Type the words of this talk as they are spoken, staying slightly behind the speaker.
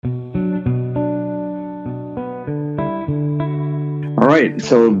right.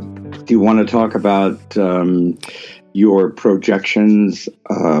 So, do you want to talk about your projections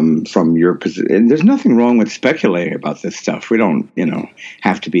from your position? And there's nothing wrong with speculating about this stuff. We don't,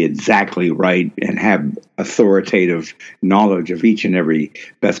 have to be exactly right and have authoritative knowledge of each and every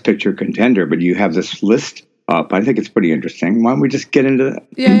Best Picture contender. But you have this list up. I think it's pretty interesting. Why don't we just get into that?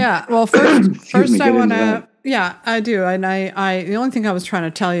 Yeah. Well, first I want to. Yeah, I do. And I the only thing I was trying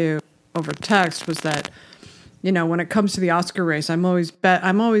to tell you over text was that, when it comes to the Oscar race, I always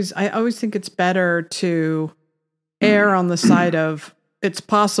think it's better to err on the side of it's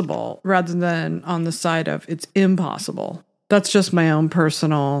possible rather than on the side of it's impossible. That's just my own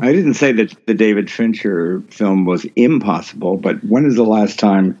personal. I didn't say that the David Fincher film was impossible, but when is the last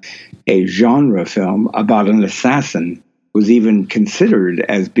time a genre film about an assassin was even considered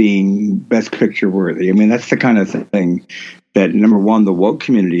as being Best Picture worthy? I mean, that's the kind of thing that, number one, the woke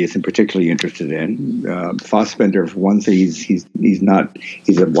community isn't particularly interested in. Fassbender, for one thing, he's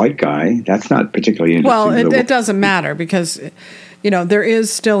a white guy. That's not particularly interesting. Well, it doesn't matter because, there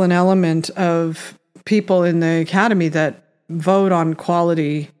is still an element of people in the Academy that vote on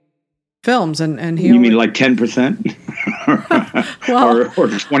quality films. And you mean like 10%? Well, or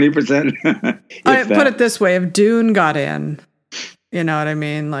 20%? I put it this way. If Dune got in, you know what I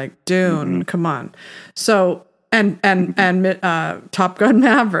mean? Like Dune, come on. So... And Top Gun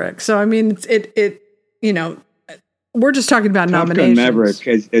Maverick. So I mean, we're just talking about nominations. Top Gun Maverick,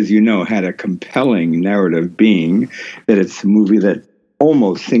 as you know, had a compelling narrative, being that it's a movie that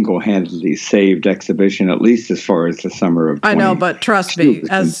almost single-handedly saved exhibition, at least as far as the summer of. I know, but trust me,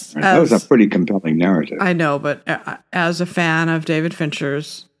 that was a pretty compelling narrative. I know, but as a fan of David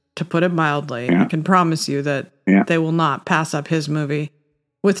Fincher's, to put it mildly, I can promise you that they will not pass up his movie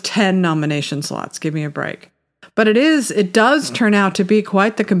with 10 nomination slots. Give me a break. But it does turn out to be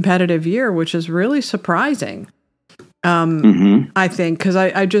quite the competitive year, which is really surprising. I think, because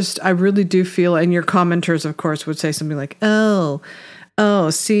I really do feel, and your commenters, of course, would say something like, oh,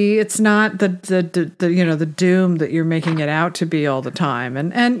 see, it's not the doom that you're making it out to be all the time.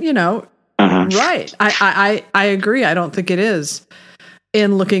 And right. I agree. I don't think it is.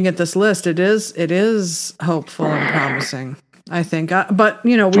 In looking at this list, it is hopeful and promising, I think. But,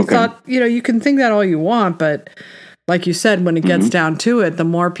 we thought, you can think that all you want, but like you said, when it gets down to it, the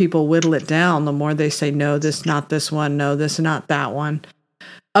more people whittle it down, the more they say, no, this, not this one. No, this, not that one.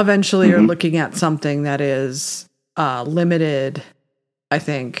 Eventually you're looking at something that is limited, I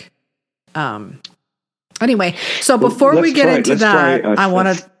think. Anyway, so before we get into that, I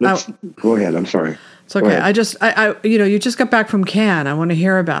want to... Go ahead. I'm sorry. It's okay. I you just got back from Cannes. I want to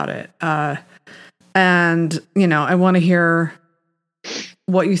hear about it. And, I want to hear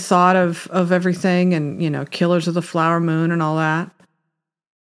what you thought of everything and, Killers of the Flower Moon and all that.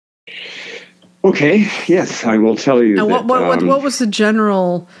 Okay. Yes, I will tell you. And what was the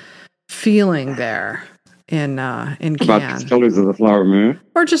general feeling there in Cannes? About Killers of the Flower Moon?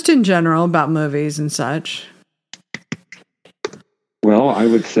 Or just in general about movies and such? Well, I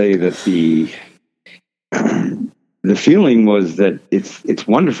would say that the feeling was that it's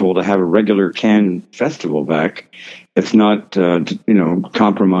wonderful to have a regular Cannes festival back. It's not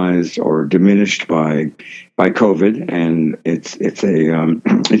compromised or diminished by COVID, and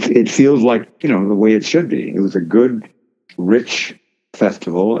it feels like the way it should be. It was a good, rich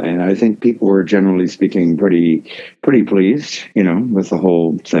festival, and I think people were generally speaking pretty pleased, with the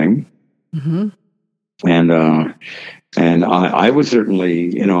whole thing. Mm-hmm. And I was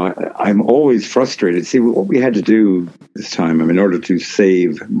certainly, I'm always frustrated. See, what we had to do this time, in order to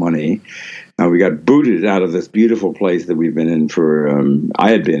save money, we got booted out of this beautiful place that we've been in I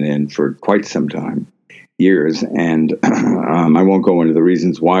had been in for quite some time, years. And I won't go into the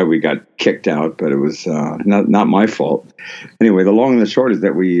reasons why we got kicked out, but it was not my fault. Anyway, the long and the short is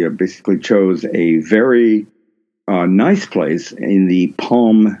that we basically chose a very nice place in the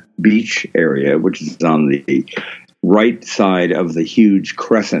Palm Beach area, which is on the right side of the huge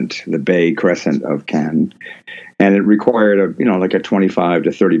crescent, the Bay Crescent of Cannes. And it required a 25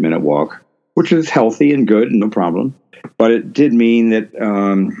 to 30 minute walk, which is healthy and good and no problem. But it did mean that,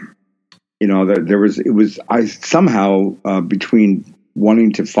 that I somehow, between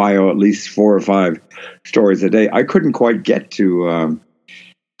wanting to file at least 4 or 5 stories a day, I couldn't quite get to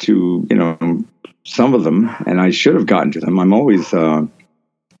some of them, and I should have gotten to them. I'm always,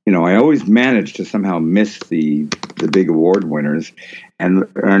 I always manage to somehow miss the big award winners, and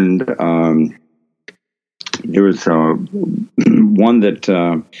there was one that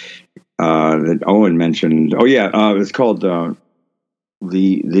Owen mentioned. Oh yeah, it's called the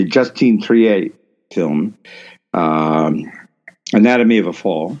Justine Triet film, Anatomy of a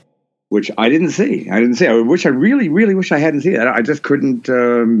Fall, which I didn't see. I really wish I hadn't seen it. I just couldn't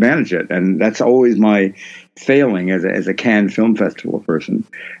manage it, and that's always my failing as a Cannes Film Festival person.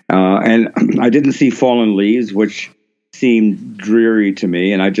 And I didn't see Fallen Leaves, which seemed dreary to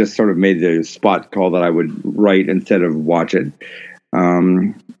me, and I just sort of made the spot call that I would write instead of watch it.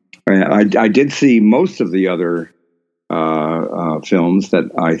 I did see most of the other films that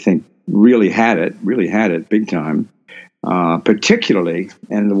I think really had it big time. Particularly,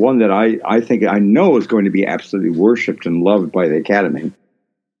 and the one that I think I know is going to be absolutely worshipped and loved by the Academy,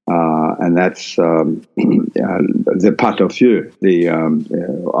 and that's the Pâte aux Feux, the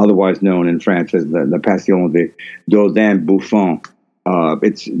otherwise known in France as the Passion de Dodin Buffon.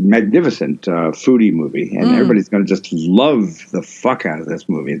 It's magnificent foodie movie, and everybody's going to just love the fuck out of this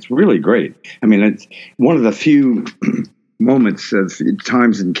movie. It's really great. I mean, it's one of the few moments of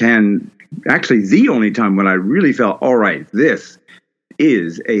times in Cannes. Actually, the only time when I really felt, all right, this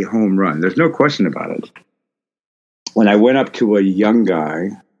is a home run. There's no question about it. When I went up to a young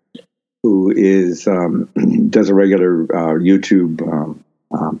guy who is does a regular YouTube,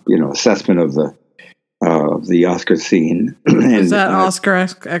 assessment of the Oscar scene. Is that Oscar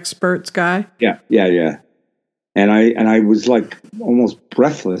experts guy? Yeah. And I was like almost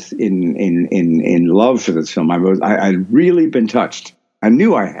breathless in love for this film. I'd really been touched. I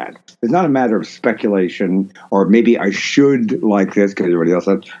knew I had. It's not a matter of speculation or maybe I should like this because everybody else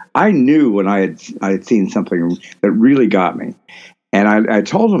had. I knew when I had seen something that really got me, and I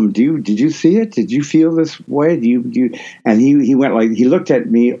told him, "Did you see it? Did you feel this way? Do you?" And he went like he looked at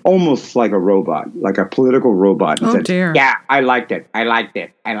me almost like a robot, like a political robot, and said, dear. "Yeah, I liked it. I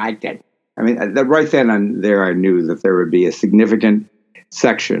mean, right then and there, I knew that there would be a significant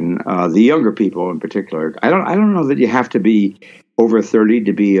section, the younger people in particular. I don't know that you have to be over 30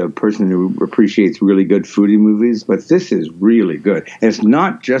 to be a person who appreciates really good foodie movies, but this is really good. And it's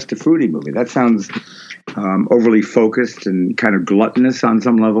not just a foodie movie. That sounds overly focused and kind of gluttonous on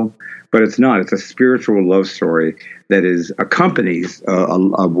some level, but it's not. It's a spiritual love story that accompanies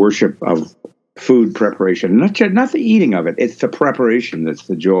a worship of food preparation. Not the eating of it. It's the preparation that's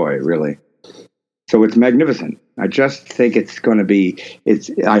the joy, really. So it's magnificent. I just think it's going to be.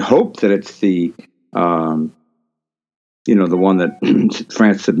 I hope that it's the. The one that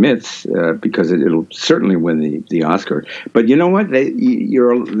France submits, because it'll certainly win the Oscar. But you know what? We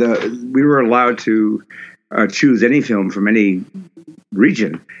were allowed to choose any film from any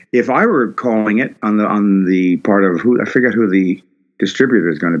region. If I were calling it on the part of I forget who the distributor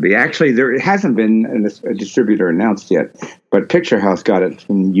is going to be. Actually, there hasn't been a distributor announced yet, but Picture House got it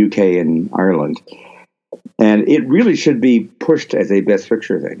from UK and Ireland, and it really should be pushed as a Best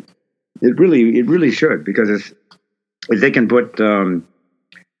Picture thing. It really should, because if they can put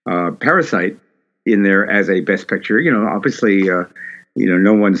Parasite in there as a Best Picture, obviously,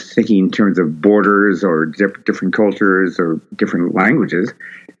 no one's thinking in terms of borders or different cultures or different languages.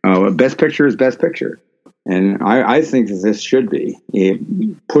 Best Picture is Best Picture. And I think that this should be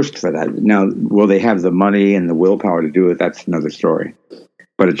pushed for that. Now, will they have the money and the willpower to do it? That's another story.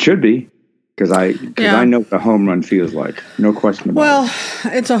 But it should be, because I know what a home run feels like. No question about it. Well,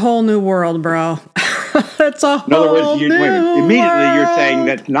 it's a whole new world, bro. It's a In other whole words, new immediately world. You're saying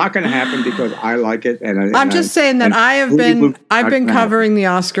that's not going to happen because I like it. I'm just saying that I've been covering the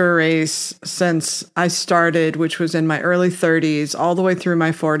Oscar race since I started, which was in my early 30s, all the way through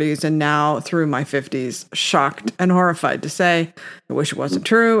my 40s, and now through my 50s. Shocked and horrified to say. I wish it wasn't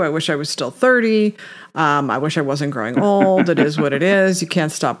true. I wish I was still 30. I wish I wasn't growing old. It is what it is. You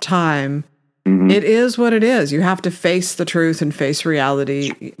can't stop time. Mm-hmm. It is what it is. You have to face the truth and face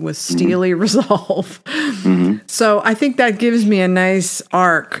reality with steely resolve. Mm-hmm. So I think that gives me a nice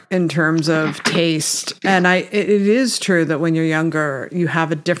arc in terms of taste. And it is true that when you're younger, you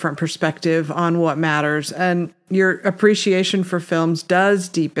have a different perspective on what matters. And your appreciation for films does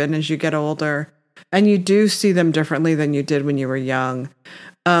deepen as you get older. And you do see them differently than you did when you were young.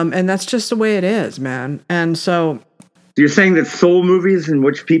 And that's just the way it is, man. And so... You're saying that soul movies in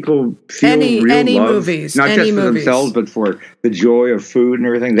which people feel real love, movies, not just for themselves, but for the joy of food and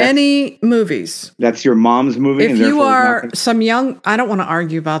everything. Any movies. That's your mom's movie. If you are some young, I don't want to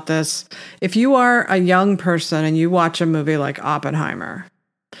argue about this. If you are a young person and you watch a movie like Oppenheimer,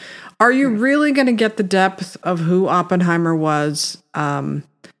 are you really going to get the depth of who Oppenheimer was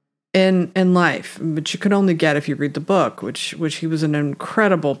in life? Which you could only get if you read the book, which he was an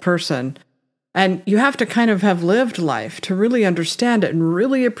incredible person. And you have to kind of have lived life to really understand it and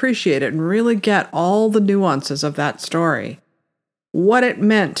really appreciate it and really get all the nuances of that story. What it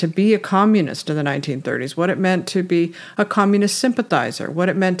meant to be a communist in the 1930s, what it meant to be a communist sympathizer, what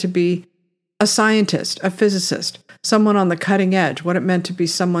it meant to be a scientist, a physicist, someone on the cutting edge, what it meant to be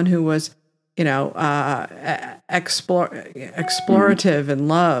someone who was, explorative and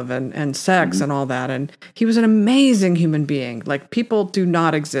love and sex and all that. And he was an amazing human being. Like, people do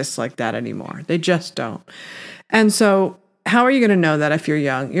not exist like that anymore. They just don't. And so how are you going to know that if you're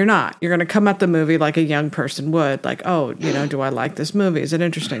young? You're not. You're going to come at the movie like a young person would. Like, oh, do I like this movie? Is it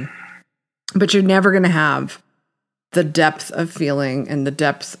interesting? But you're never going to have the depth of feeling and the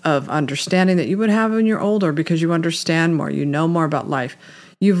depth of understanding that you would have when you're older, because you understand more, you know more about life,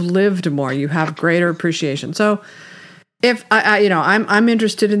 you've lived more, you have greater appreciation. So if I'm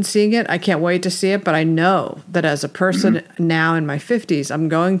interested in seeing it, I can't wait to see it, but I know that as a person now in my 50s, I'm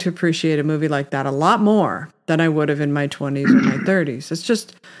going to appreciate a movie like that a lot more than I would have in my 20s or my 30s. It's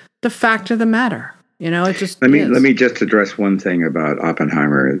just the fact of the matter. It just let me just address one thing about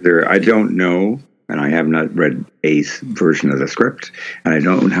Oppenheimer. I don't know, and I have not read a version of the script, and I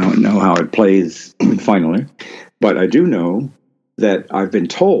don't know how it plays finally, but I do know that I've been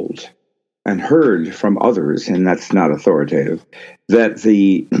told and heard from others, and that's not authoritative, that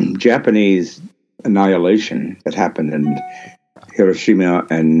the Japanese annihilation that happened in Hiroshima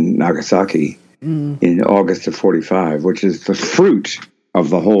and Nagasaki in August of 1945, which is the fruit of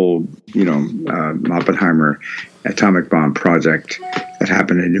the whole, Oppenheimer atomic bomb project that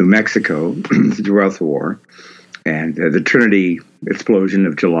happened in New Mexico throughout the war, and the Trinity explosion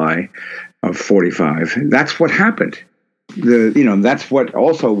of July of 1945. That's what happened. That's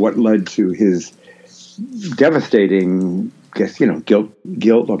what led to his devastating,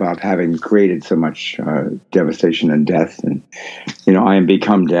 guilt about having created so much devastation and death. And, I am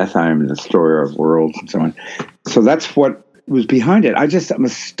become death. I am the destroyer of worlds and so on. So that's what was behind it. I'm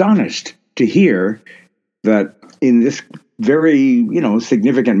astonished to hear that in this very,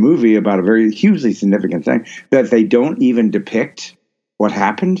 significant movie about a very hugely significant thing, that they don't even depict what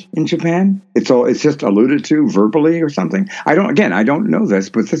happened in Japan. It's just alluded to verbally or something. I don't know this,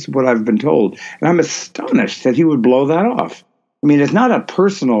 but this is what I've been told. And I'm astonished that he would blow that off. I mean, it's not a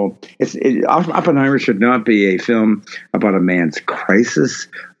personal, Oppenheimer should not be a film about a man's crisis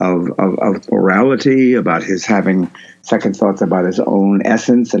of morality, about his having second thoughts about his own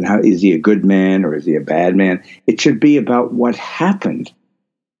essence and how, is he a good man or is he a bad man? It should be about what happened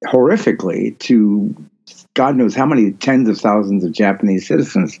horrifically to God knows how many tens of thousands of Japanese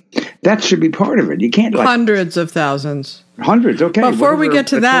citizens. That should be part of it. You can't hundreds of thousands. Hundreds, okay. Before we get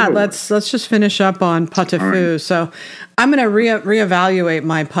to that, let's just finish up on Pot-au-feu. Right. So I'm going to reevaluate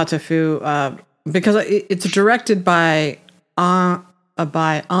my Pot-au-feu because it's directed by An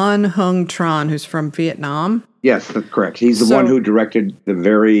Hung Tran, who's from Vietnam. Yes, that's correct. He's the one who directed the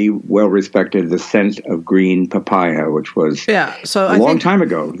very well-respected The Scent of Green Papaya, which was a long time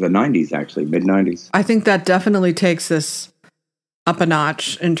ago, the 90s actually, mid-90s. I think that definitely takes this up a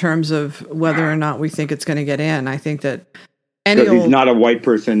notch in terms of whether or not we think it's going to get in. I think that because he's not a white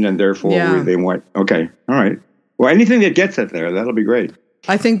person, and therefore they want. Okay, all right. Well, anything that gets it there, that'll be great.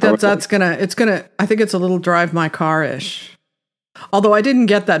 I think I think it's a little Drive My Car-ish. Although I didn't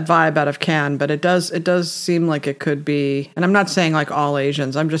get that vibe out of Cannes, but it does seem like it could be. And I'm not saying like all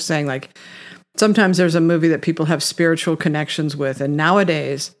Asians. I'm just saying like sometimes there's a movie that people have spiritual connections with, and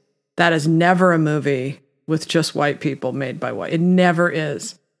nowadays that is never a movie with just white people made by white. It never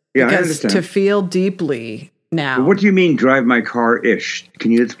is. Yeah, because I understand. To feel deeply now. But what do you mean Drive My Car-ish?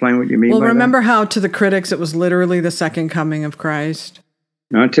 Can you explain what you mean by that? Well, remember how to the critics it was literally the second coming of Christ?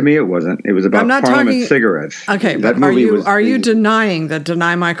 No, to me it wasn't. It was about Parliament cigarettes. Okay, that but are you denying that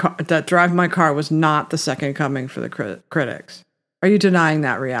that Drive My Car was not the second coming for the critics? Are you denying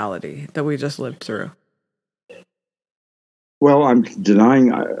that reality that we just lived through? Well, I'm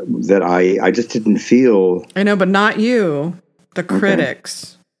denying that I just didn't feel. I know, but not you, the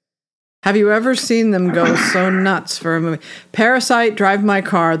critics. Okay. Have you ever seen them go so nuts for a movie? Parasite, Drive My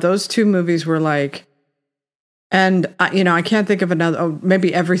Car, those two movies were like. And, I can't think of another,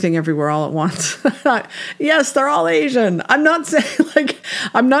 maybe Everything Everywhere All at Once. Yes, they're all Asian. I'm not saying,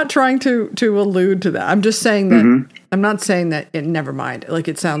 I'm not trying to allude to that. I'm just saying that, I'm not saying that, never mind.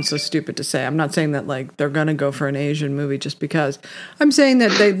 It sounds so stupid to say. I'm not saying that, they're going to go for an Asian movie just because. I'm saying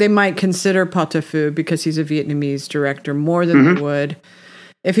that they might consider Pot-au-feu because he's a Vietnamese director more than they would.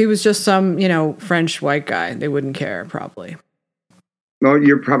 If he was just some, French white guy, they wouldn't care, probably. Well,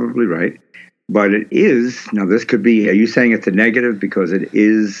 you're probably right. But it is, now this could be, are you saying it's a negative because it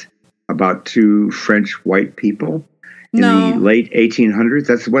is about two French white people in the late 1800s?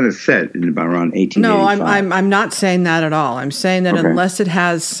 That's when it's set, in about around 1885. No, I'm not saying that at all. I'm saying that unless it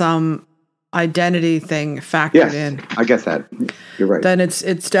has some identity thing factored in. I get that. You're right. Then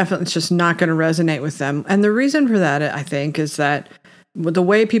it's definitely, it's just not going to resonate with them. And the reason for that, I think, is that the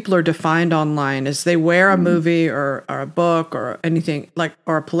way people are defined online is they wear a movie or a book or anything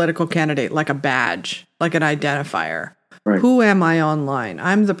or a political candidate like a badge, like an identifier. Right. Who am I online?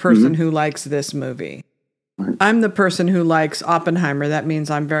 I'm the person who likes this movie. Right. I'm the person who likes Oppenheimer. That means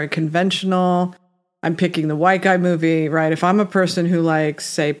I'm very conventional. I'm picking the white guy movie, right? If I'm a person who likes,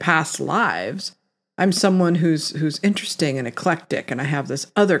 say, Past Lives, I'm someone who's interesting and eclectic, and I have this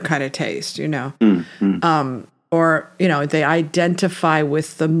other kind of taste, Or, they identify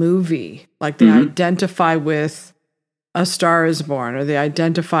with the movie, like they identify with A Star Is Born, or they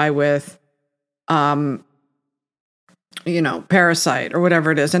identify with, Parasite, or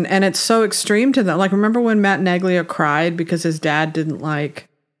whatever it is. And it's so extreme to them. Like, remember when Matt Neglia cried because his dad didn't like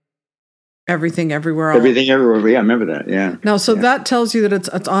Everything Everywhere? Everything Everywhere. Yeah, I remember that. Yeah. No, so that tells you that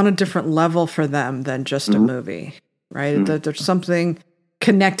it's on a different level for them than just a movie, right? That there's something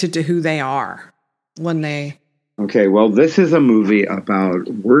connected to who they are when they... Okay, well, this is a movie about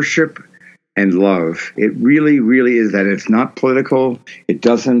worship and love. It really, really is that. It's not political. It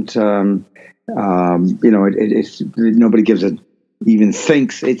doesn't, nobody gives it, even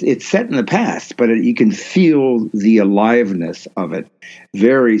thinks. It's set in the past, but you can feel the aliveness of it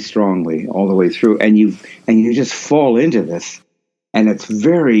very strongly all the way through. And you just fall into this, and it's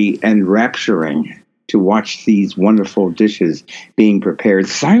very enrapturing to watch these wonderful dishes being prepared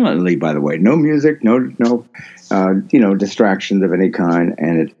silently, by the way. No music, no distractions of any kind.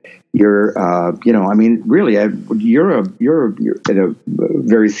 And you're really, you're a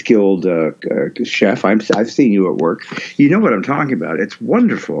very skilled chef. I've seen you at work. You know what I'm talking about. It's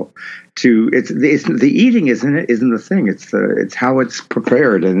wonderful. It's the eating isn't the thing. It's how it's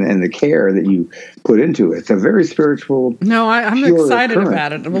prepared and the care that you put into it. It's a very spiritual. No, I'm excited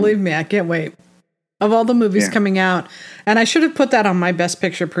about it. Believe me, I can't wait. Of all the movies coming out, and I should have put that on my Best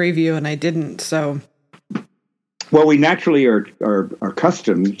Picture preview, and I didn't. So, well, we naturally are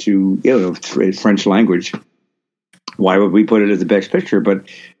accustomed to French language. Why would we put it as a Best Picture? But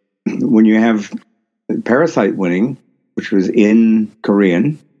when you have Parasite winning, which was in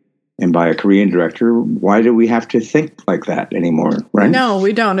Korean and by a Korean director, why do we have to think like that anymore? Right? No,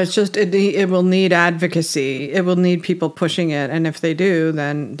 we don't. It's just it will need advocacy. It will need people pushing it, and if they do,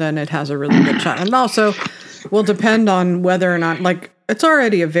 then it has a really good shot. And also, will depend on whether or not, like, it's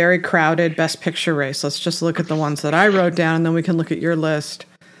already a very crowded Best Picture race. Let's just look at the ones that I wrote down, and then we can look at your list.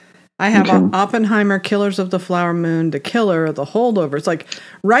 I have Oppenheimer, Killers of the Flower Moon, The Killer, The Holdovers. Like,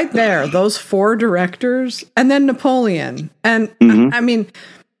 right there, those 4 directors, and then Napoleon. And I mean,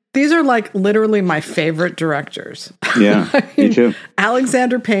 these are like literally my favorite directors. Yeah, me too.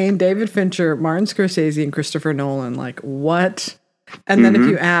 Alexander Payne, David Fincher, Martin Scorsese, and Christopher Nolan. Like, what? And then if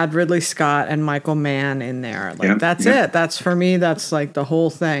you add Ridley Scott and Michael Mann in there, like, that's it. That's, for me, that's like the whole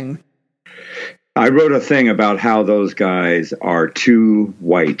thing. I wrote a thing about how those guys are too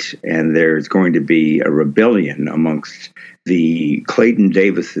white, and there's going to be a rebellion amongst the Clayton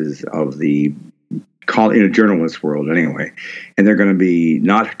Davises of the in a journalist world anyway, and they're going to be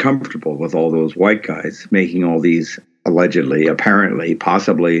not comfortable with all those white guys making all these allegedly, apparently,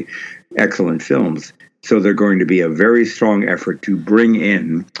 possibly excellent films. So they're going to be a very strong effort to bring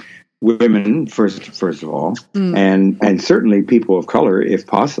in women first of all, and certainly people of color if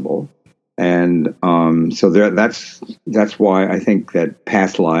possible. And so that's why I think that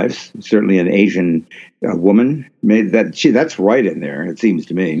Past Lives, certainly an Asian woman, made that. That's right in there. It seems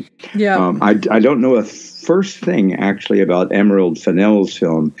to me. Yeah. I don't know a first thing actually about Emerald Fennell's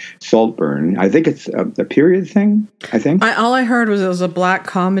film Saltburn. I think it's a period thing. I think all I heard was it was a black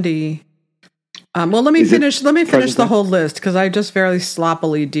comedy. Well, let me finish the whole list, because I just very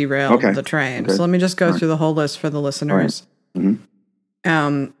sloppily derailed the train. Okay. So let me just go through the whole list for the listeners. Right. Mm-hmm.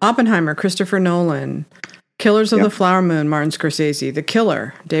 Oppenheimer, Christopher Nolan. Killers of the Flower Moon, Martin Scorsese. The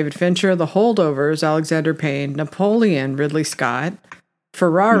Killer, David Fincher. The Holdovers, Alexander Payne. Napoleon, Ridley Scott.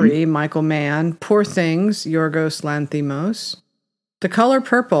 Ferrari, Michael Mann. Poor Things, Yorgos Lanthimos. The Color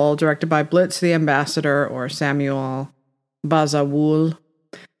Purple, directed by Blitz the Ambassador or Samuel Bazawool.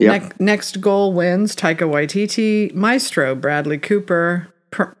 Yep. Next Goal Wins, Taika Waititi. Maestro, Bradley Cooper.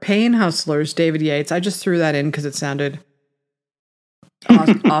 Pain Hustlers, David Yates. I just threw that in because it sounded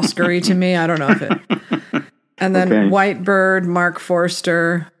Oscar-y to me. I don't know if it. And then White Bird, Mark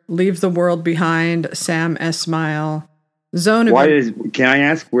Forster. Leave the World Behind, Sam Esmail. Can I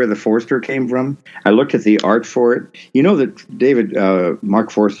ask where the Forster came from? I looked at the art for it. You know that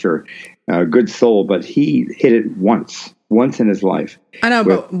Mark Forster, good soul, but he hit it once in his life. I know,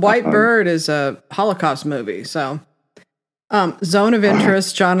 but White Bird is a Holocaust movie, so. Zone of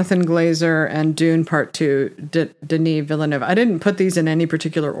Interest, Jonathan Glazer, and Dune Part 2, Denis Villeneuve. I didn't put these in any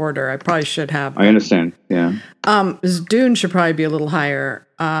particular order. I probably should have. I understand, yeah. Dune should probably be a little higher,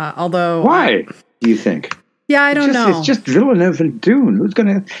 although... Why, do you think? Yeah, I don't know. It's just Villeneuve and Dune. Who's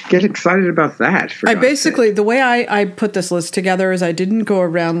going to get excited about that? The way I put this list together is I didn't go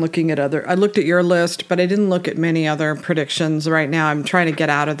around looking at I looked at your list, but I didn't look at many other predictions. Right now, I'm trying to get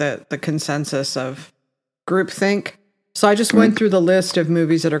out of the consensus of groupthink. So I just went through the list of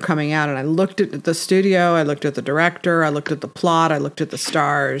movies that are coming out, and I looked at the studio, I looked at the director, I looked at the plot, I looked at the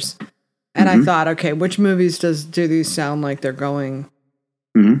stars, and I thought, okay, which movies do these sound like they're going...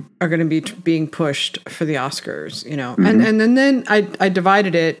 are going to be being pushed for the Oscars, you know? And then I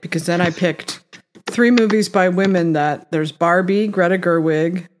divided it, because then I picked 3 movies by women that there's Barbie, Greta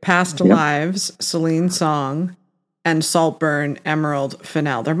Gerwig, Past Lives, Celine Song, and Saltburn, Emerald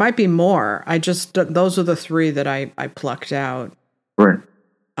Fennell. There might be more. Those are the 3 that I plucked out. Right.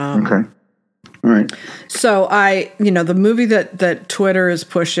 Okay. All right. So the movie that Twitter is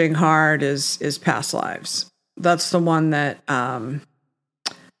pushing hard is Past Lives. That's the one that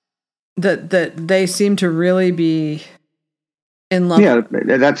they seem to really be in love. Yeah,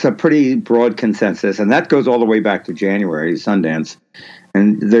 that's a pretty broad consensus, and that goes all the way back to January, Sundance.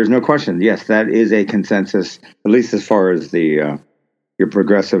 And there's no question, yes, that is a consensus, at least as far as your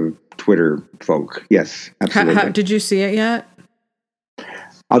progressive Twitter folk. Yes, absolutely. Did you see it yet?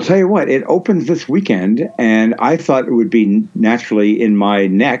 I'll tell you what, it opens this weekend, and I thought it would be naturally in my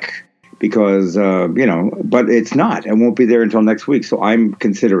neck, because, but it's not. It won't be there until next week. So I'm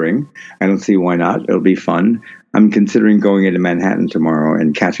considering, I don't see why not. It'll be fun. I'm considering going into Manhattan tomorrow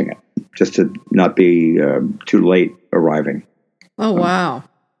and catching it, just to not be too late arriving. Oh, wow.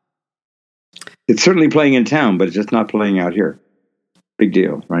 It's certainly playing in town, but it's just not playing out here. Big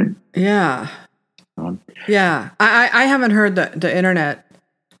deal, right? Yeah. Yeah. I haven't heard the internet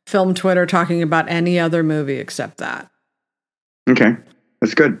film Twitter talking about any other movie except that. Okay.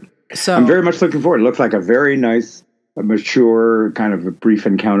 That's good. So I'm very much looking forward. It looks like a very nice, mature, kind of a brief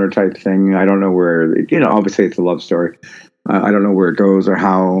encounter type thing. I don't know where, obviously it's a love story. I don't know where it goes or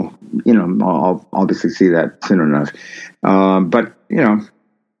how, I'll obviously see that soon enough. But,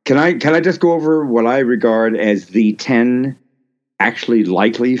 can I just go over what I regard as the 10 actually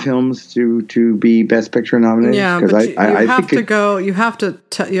likely films to be Best Picture nominated? Yeah, but you have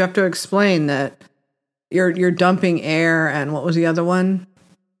to explain that you're dumping Air, and what was the other one?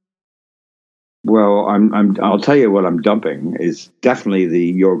 Well, I'll tell you what I'm dumping is definitely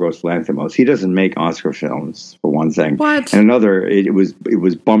the Yorgos Lanthimos. He doesn't make Oscar films, for one thing. What? And another, it was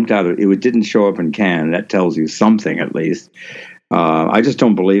bumped out. It didn't show up in Cannes. That tells you something, at least. I just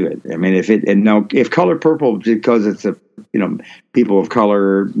don't believe it. I mean, if Color Purple, because it's a people of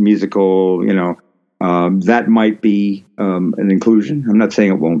color musical, that might be an inclusion. I'm not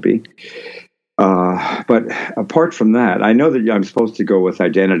saying it won't be. But apart from that, I know that I'm supposed to go with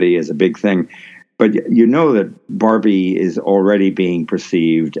identity as a big thing, but that Barbie is already being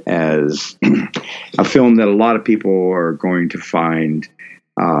perceived as a film that a lot of people are going to find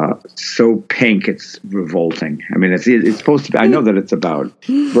so pink it's revolting. I mean, it's supposed to be. I know that it's about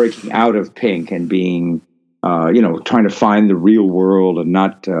breaking out of pink and being, trying to find the real world and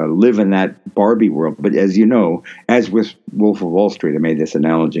not live in that Barbie world. But as you know, as with Wolf of Wall Street, I made this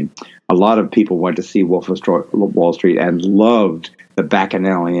analogy. A lot of people went to see Wolf of Wall Street and loved the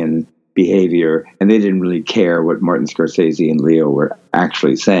bacchanalian behavior, and they didn't really care what Martin Scorsese and Leo were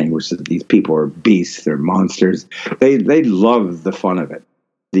actually saying, which is that these people are beasts, they're monsters. They loved the fun of it.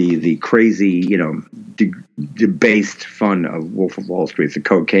 The crazy, debased fun of Wolf of Wall Street, the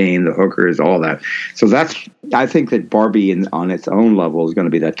cocaine, the hookers, all that. So I think that Barbie on its own level is going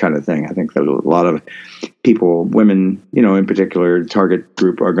to be that kind of thing. I think that a lot of people, women, in particular, target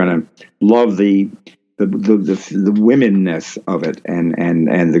group, are going to love the womenness of it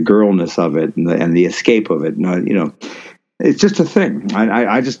and the girlness of it and the escape of it. It's just a thing.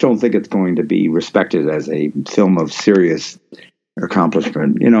 I just don't think it's going to be respected as a film of serious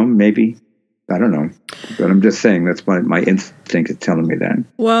accomplishment. Maybe, I don't know, but I'm just saying that's my instinct is telling me that.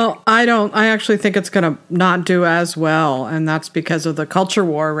 Well, I actually think it's going to not do as well, and that's because of the culture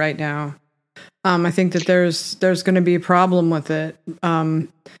war right now. I think that there's going to be a problem with it.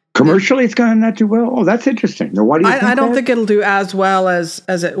 Commercially, it's going to not do well. Oh, that's interesting. Now, why do you think I don't think it'll do as well as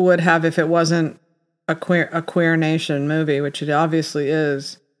it would have if it wasn't a queer nation movie, which it obviously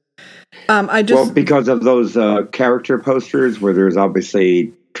is. Because of those character posters where there's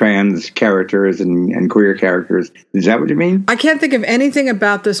obviously trans characters and queer characters. Is that what you mean? I can't think of anything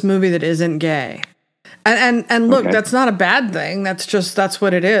about this movie that isn't gay. And look, okay. That's not a bad thing. That's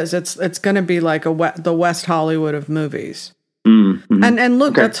what it is. It's going to be like the West Hollywood of movies. Mm-hmm. And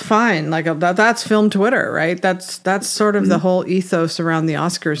look, that's fine. Like that's film Twitter, right? That's sort of the whole ethos around the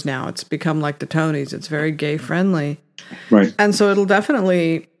Oscars now. It's become like the Tonys. It's very gay friendly. Right. And so it'll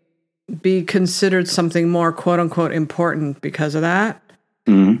definitely be considered something more quote unquote important because of that.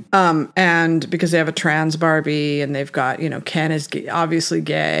 Mm-hmm. And because they have a trans Barbie and they've got, Ken is obviously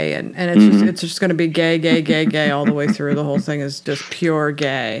gay and it's just going to be gay all the way through. The whole thing is just pure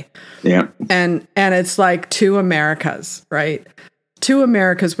gay. Yeah. And it's like two Americas, right? Two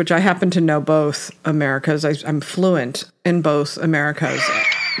Americas, which I happen to know both Americas. I'm fluent in both Americas.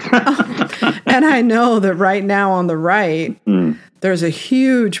 And I know that right now on the right, there's a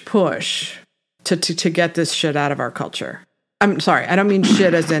huge push to get this shit out of our culture. I'm sorry, I don't mean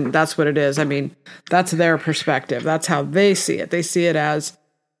shit as in that's what it is. I mean, that's their perspective. That's how they see it. They see it as,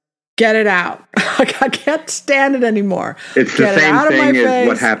 get it out. I can't stand it anymore. It's the same thing as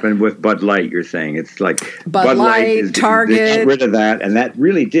what happened with Bud Light, you're saying. It's like Bud Light, Target. Get rid of that, and that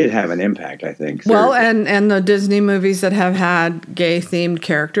really did have an impact, I think. Well, and the Disney movies that have had gay-themed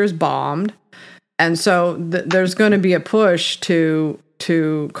characters bombed. And so there's going to be a push to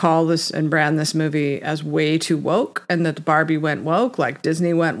call this and brand this movie as way too woke, and that Barbie went woke, like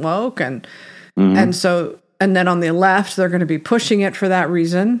Disney went woke, and so then on the left they're going to be pushing it for that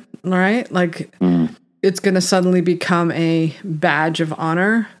reason, right? Like it's going to suddenly become a badge of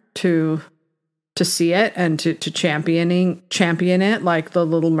honor to see it and to champion it, like the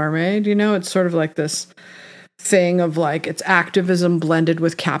Little Mermaid. It's sort of like this thing of like it's activism blended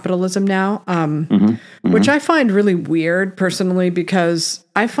with capitalism now, which I find really weird personally, because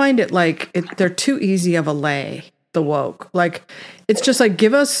I find it like they're too easy of a lay, the woke. Like it's just like,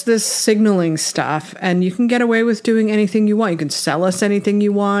 give us this signaling stuff and you can get away with doing anything you want. You can sell us anything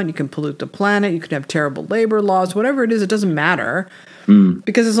you want. You can pollute the planet. You can have terrible labor laws, whatever it is, it doesn't matter.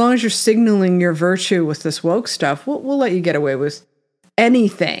 Because as long as you're signaling your virtue with this woke stuff, we'll let you get away with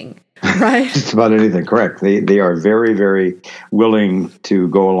anything. Right. Just about anything. Correct. They are very, very willing to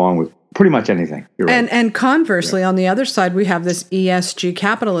go along with pretty much anything. You're right. And conversely, on the other side, we have this ESG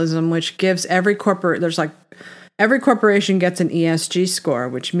capitalism, which gives every corporation gets an ESG score,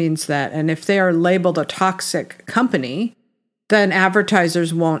 which means that, and if they are labeled a toxic company, then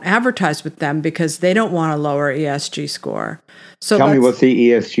advertisers won't advertise with them because they don't want a lower ESG score. So tell me what the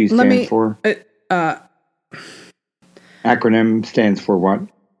ESG stands for. Acronym stands for what?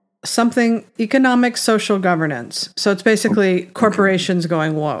 Something economic social governance. So it's basically corporations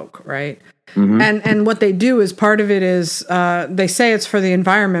going woke, right? And what they do is part of it is they say it's for the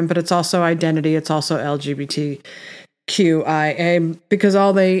environment, but it's also identity. It's also LGBTQIA, because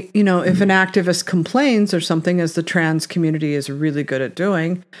all they, if an activist complains or something, as the trans community is really good at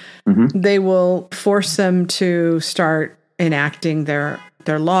doing, they will force them to start enacting their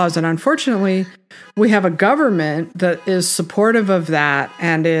laws. And unfortunately, we have a government that is supportive of that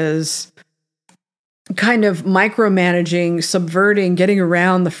and is kind of micromanaging, subverting, getting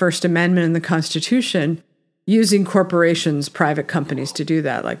around the First Amendment and the Constitution, using corporations, private companies to do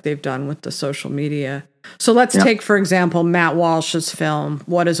that, like they've done with the social media. So let's take, for example, Matt Walsh's film,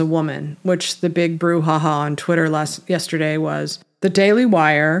 What is a Woman?, which the big brouhaha on Twitter yesterday was the Daily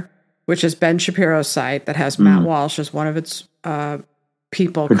Wire, which is Ben Shapiro's site that has Matt Walsh as one of its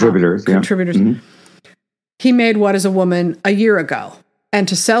contributors. He made What is a Woman a year ago. And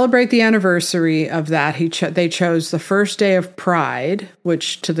to celebrate the anniversary of that, they chose the first day of Pride,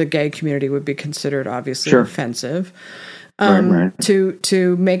 which to the gay community would be considered obviously offensive,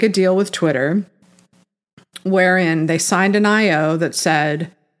 to make a deal with Twitter, wherein they signed an IO that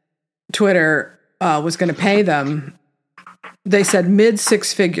said Twitter was going to pay them. They said mid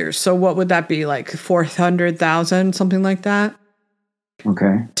six figures. So what would that be, like 400,000, something like that?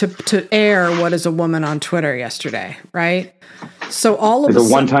 Okay. To air What is a Woman on Twitter yesterday, right? So all of a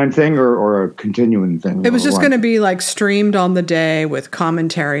one-time thing or a continuing thing? It was just going to be like streamed on the day with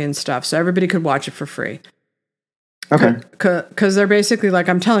commentary and stuff, so everybody could watch it for free. Okay. Because they're basically like,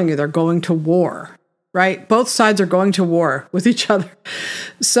 I'm telling you, they're going to war, right? Both sides are going to war with each other.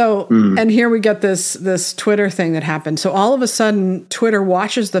 So, and here we get this Twitter thing that happened. So all of a sudden, Twitter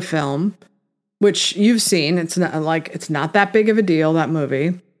watches the film, which you've seen. It's not that big of a deal, that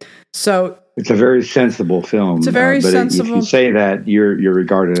movie. So it's a very sensible film. It's a very sensible. If you say that, you're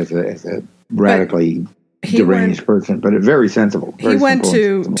regarded as a radically deranged person, but it's very sensible. He went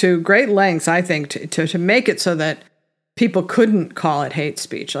to great lengths, I think, to make it so that people couldn't call it hate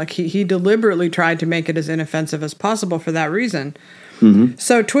speech. Like he deliberately tried to make it as inoffensive as possible for that reason.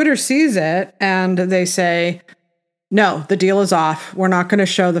 So Twitter sees it and they say, no, the deal is off. We're not going to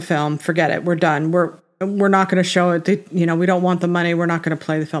show the film. Forget it. We're done. We're not going to show it. We don't want the money. We're not going to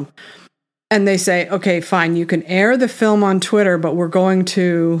play the film. And they say, okay, fine, you can air the film on Twitter, but we're going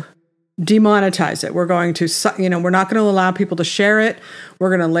to demonetize it. We're going to, we're not going to allow people to share it. We're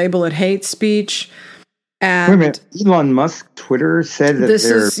going to label it hate speech. And wait a minute. Elon Musk Twitter said that this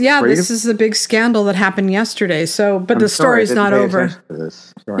is the big scandal that happened yesterday. So, but the story's not over.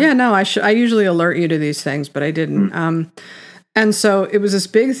 Yeah, no, I usually alert you to these things, but I didn't. And so it was this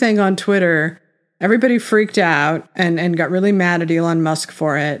big thing on Twitter. Everybody freaked out and got really mad at Elon Musk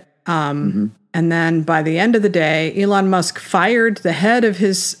for it. And then by the end of the day, Elon Musk fired the head of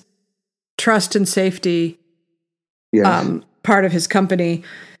his trust and safety part of his company,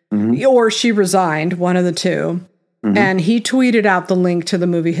 or she resigned, one of the two. And he tweeted out the link to the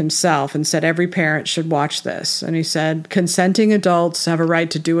movie himself and said every parent should watch this. And he said consenting adults have a right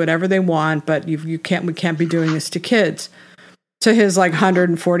to do whatever they want, but we can't be doing this to kids. To his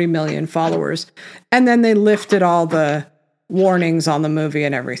 140 million followers. And then they lifted all the warnings on the movie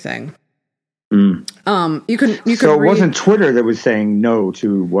and everything. You can so it wasn't Twitter that was saying no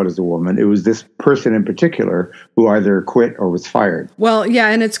to What is a Woman. It was this person in particular who either quit or was fired. Well, yeah,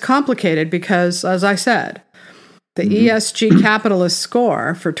 and it's complicated because, as I said, the ESG capitalist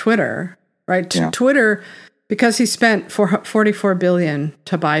score for Twitter, right? Yeah. Twitter, because he spent $44 billion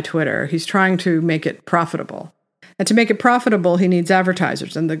to buy Twitter, he's trying to make it profitable. And to make it profitable, he needs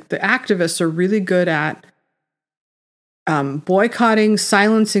advertisers. And the activists are really good at boycotting,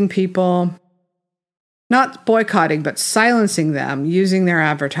 silencing people. Not boycotting, but silencing them using their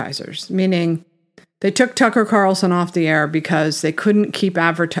advertisers. Meaning they took Tucker Carlson off the air because they couldn't keep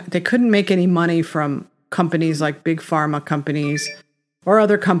they couldn't make any money from companies like big pharma companies or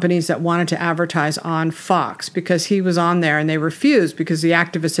other companies that wanted to advertise on Fox because he was on there and they refused because the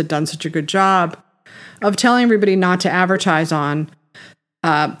activists had done such a good job of telling everybody not to advertise on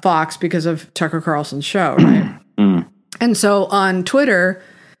Fox because of Tucker Carlson's show, right? And so on Twitter,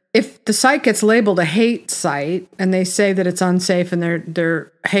 if the site gets labeled a hate site and they say that it's unsafe and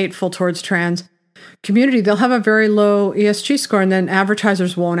they're hateful towards trans community, they'll have a very low ESG score, and then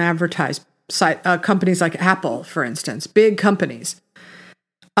advertisers won't advertise. Companies like Apple, for instance, big companies.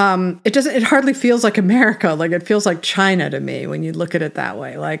 It hardly feels like America. Like it feels like China to me when you look at it that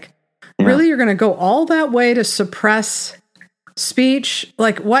way. Like, really, you're going to go all that way to suppress speech?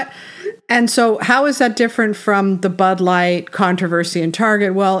 Like what? And so how is that different from the Bud Light controversy in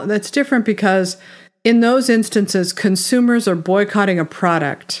Target? Well, that's different because in those instances, consumers are boycotting a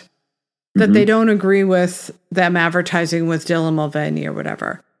product that they don't agree with them advertising with Dylan Mulvaney or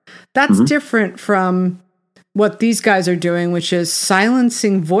whatever. That's different from what these guys are doing, which is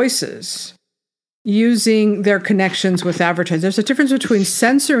silencing voices using their connections with advertisers. There's a difference between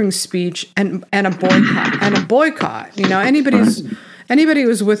censoring speech and a boycott. You know, anybody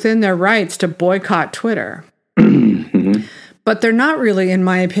who's within their rights to boycott Twitter. But they're not really, in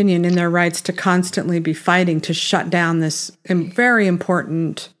my opinion, in their rights to constantly be fighting to shut down this very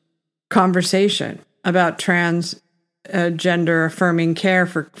important conversation about gender affirming care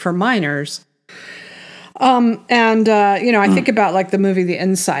for minors. I think about like the movie The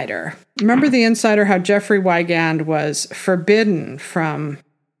Insider. Remember The Insider, how Jeffrey Wigand was forbidden from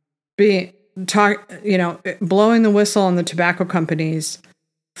blowing the whistle on the tobacco companies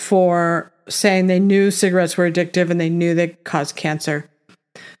for saying they knew cigarettes were addictive and they knew they caused cancer.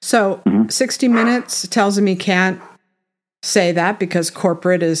 So 60 Minutes tells him he can't say that because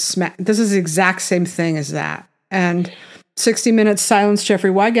corporate is this is the exact same thing as that. And 60 Minutes silenced Jeffrey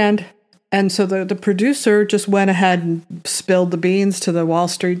Wigand. And so the producer just went ahead and spilled the beans to the Wall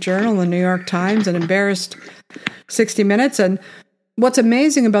Street Journal and the New York Times and embarrassed 60 Minutes. And what's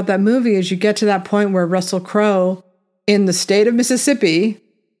amazing about that movie is you get to that point where Russell Crowe in the state of Mississippi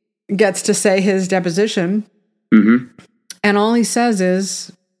gets to say his deposition. And all he says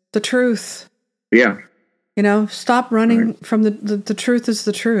is the truth. Yeah. You know, stop running from the truth is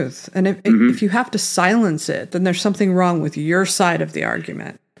the truth. And if you have to silence it, then there's something wrong with your side of the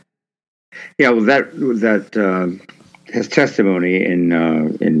argument. Yeah, well, that his testimony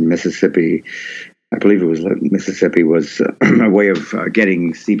in Mississippi, I believe it was Mississippi, was a way of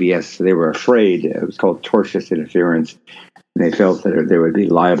getting CBS. They were afraid. It was called tortious interference. And they felt that they would be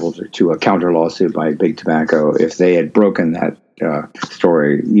liable to a counter lawsuit by Big Tobacco if they had broken that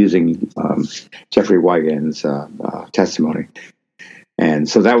story using Jeffrey Wigand's testimony. And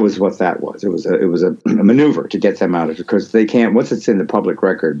so that was what that was. It was a maneuver to get them out of it because they can't. Once it's in the public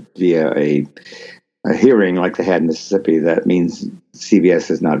record via a hearing like they had in Mississippi, that means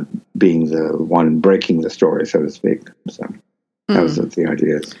CBS is not being the one breaking the story, so to speak. So that was what the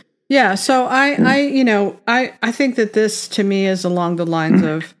idea is. Yeah. So I think that this to me is along the lines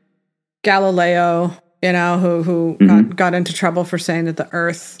of Galileo, who got into trouble for saying that the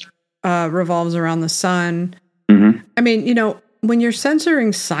Earth revolves around the sun. Mm-hmm. I mean, when you're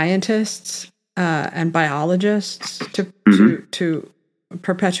censoring scientists and biologists to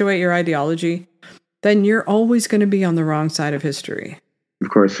perpetuate your ideology, then you're always going to be on the wrong side of history. Of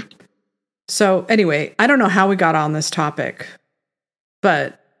course. So anyway, I don't know how we got on this topic,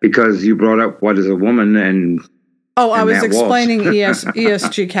 but because you brought up what is a woman and I was explaining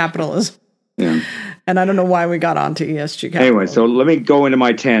ESG capitalism. Yeah. And I don't know why we got onto ESG capitalism. Anyway, so let me go into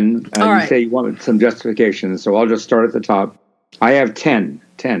my 10. All right. You say you wanted some justification, so I'll just start at the top. I have 10.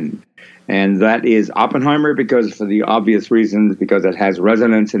 And that is Oppenheimer, because for the obvious reasons, because it has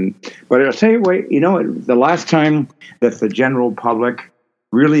resonance. But I'll tell you what, the last time that the general public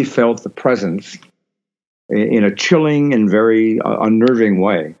really felt the presence in a chilling and very unnerving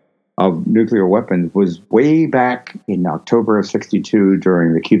way of nuclear weapons was way back in October of 1962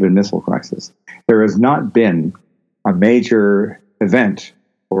 during the Cuban Missile Crisis. There has not been a major event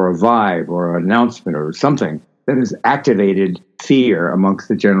or a vibe or an announcement or something that has activated fear amongst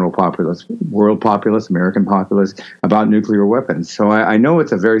the general populace, world populace, American populace, about nuclear weapons. So I know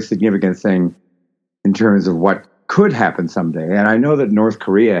it's a very significant thing in terms of what could happen someday. And I know that North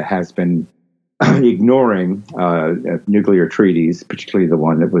Korea has been ignoring nuclear treaties, particularly the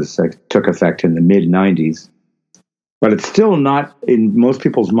one that took effect in the mid-90s. But it's still not, in most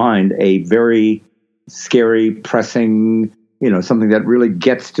people's mind, a very scary, pressing, something that really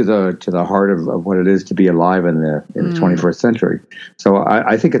gets to the heart of what it is to be alive in the 21st century. So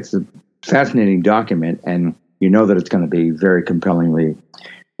I think it's a fascinating document, and that it's going to be very compellingly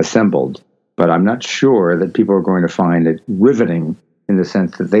assembled. But I'm not sure that people are going to find it riveting in the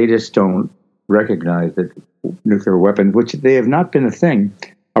sense that they just don't recognize that nuclear weapons, which they have not been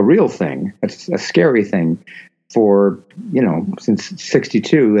a real thing, a scary thing for, since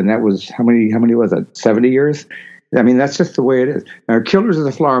 1962. And that was, how many was that, 70 years? I mean, that's just the way it is. Now, Killers of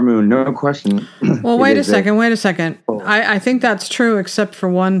the Flower Moon, no question. Well, wait a second. I think that's true, except for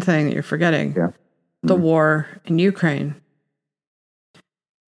one thing that you're forgetting. Yeah. The war in Ukraine.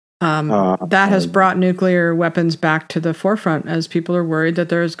 That has brought nuclear weapons back to the forefront, as people are worried that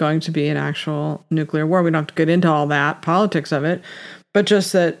there is going to be an actual nuclear war. We don't have to get into all that politics of it, but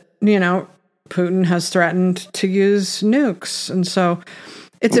just that, Putin has threatened to use nukes. And so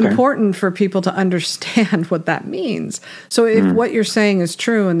it's important for people to understand what that means. So if what you're saying is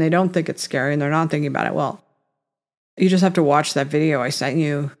true and they don't think it's scary and they're not thinking about it, well, you just have to watch that video I sent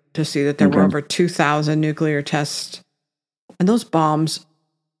you to see that there were over 2,000 nuclear tests. And those bombs,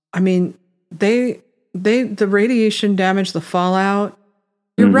 I mean, the radiation damage, the fallout,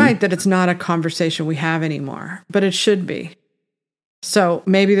 you're right that it's not a conversation we have anymore, but it should be. So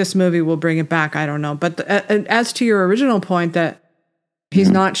maybe this movie will bring it back. I don't know. But as to your original point that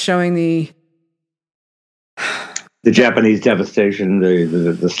he's not showing the Japanese devastation,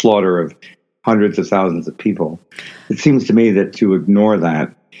 the slaughter of hundreds of thousands of people, it seems to me that to ignore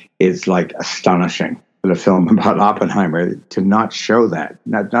that is like astonishing. The film about Oppenheimer, to not show that,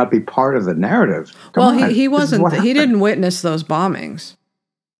 not be part of the narrative. He wasn't. He didn't witness those bombings.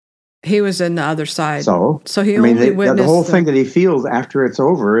 He was in the other side. So he only witnessed the whole thing that he feels after it's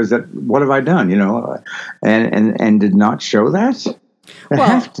over is that, what have I done? And did not show that.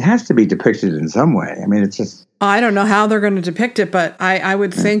 It has to be depicted in some way. I mean, it's just. I don't know how they're going to depict it, but I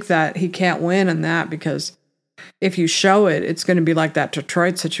would think that he can't win in that, because if you show it, it's going to be like that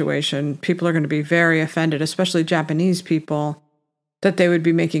Detroit situation. People are going to be very offended, especially Japanese people, that they would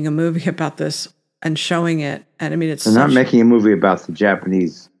be making a movie about this and showing it. And I mean, they're not making a movie about the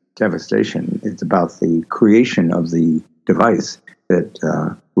Japanese devastation. It's about the creation of the device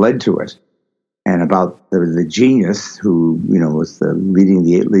that led to it, and about the genius who was leading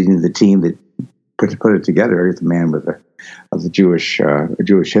the team that put it together. It's a man of the Jewish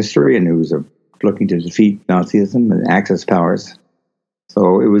history, and who was looking to defeat Nazism and Axis powers.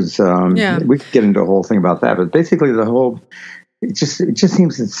 So it was, we could get into a whole thing about that, but basically it just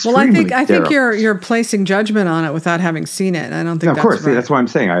seems extremely I think you're placing judgment on it without having seen it. I don't think of course, right. That's why I'm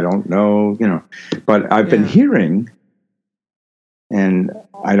saying I don't know, but I've been hearing, and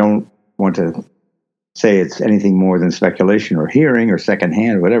I don't want to say it's anything more than speculation or hearing or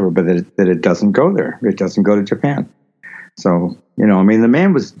secondhand or whatever, but that it doesn't go there. It doesn't go to Japan. So, the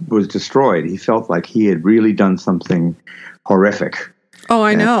man was destroyed. He felt like he had really done something horrific. Oh,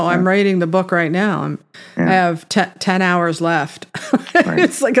 I know. I'm writing the book right now. I have 10 hours left. Right.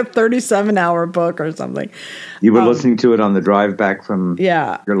 It's like a 37-hour book or something. You were listening to it on the drive back from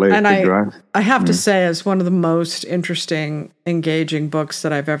your latest drive? I have to say, it's one of the most interesting, engaging books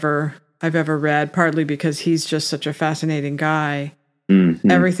that I've ever read, partly because he's just such a fascinating guy.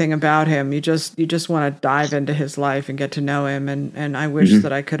 everything about him. You just want to dive into his life and get to know him. And I wish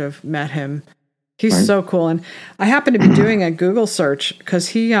that I could have met him. He's so cool. And I happen to be doing a Google search because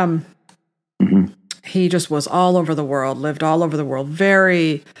he just was all over the world, lived all over the world,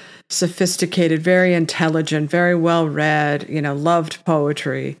 very sophisticated, very intelligent, very well read, loved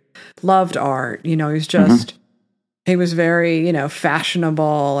poetry, loved art. He's just, he was very,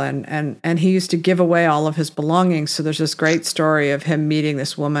 fashionable and he used to give away all of his belongings. So there's this great story of him meeting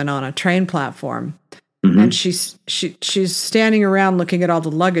this woman on a train platform. And she's standing around looking at all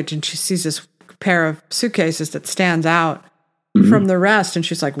the luggage and she sees this pair of suitcases that stands out from the rest. And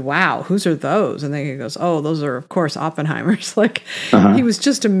she's like, wow, whose are those? And then he goes, oh, those are, of course, Oppenheimer's. He was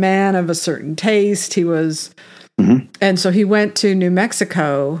just a man of a certain taste. He was, and so he went to New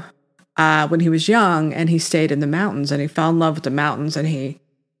Mexico when he was young and he stayed in the mountains and he fell in love with the mountains and he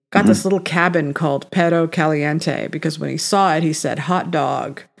got this little cabin called Perro Caliente because when he saw it, he said hot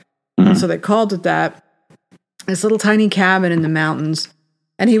dog. And so they called it that, this little tiny cabin in the mountains.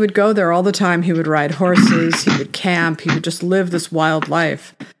 And he would go there all the time. He would ride horses. He would camp. He would just live this wild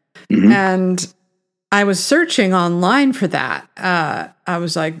life. And I was searching online for that. I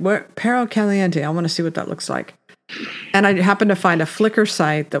was like, Perro Caliente, I want to see what that looks like. And I happened to find a Flickr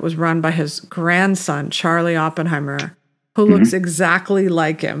site that was run by his grandson, Charlie Oppenheimer, who looks exactly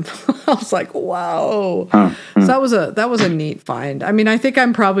like him. I was like, wow. So that was a neat find. I mean, I think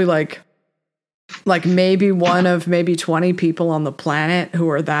I'm probably like maybe one of maybe 20 people on the planet who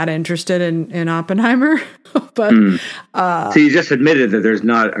are that interested in Oppenheimer. But so you just admitted that there's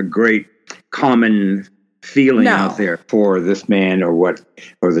not a great common feeling out there for this man or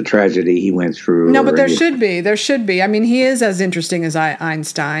the tragedy he went through. No, but there should be. I mean, he is as interesting as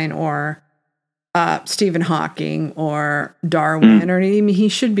Einstein or Stephen Hawking or Darwin, or he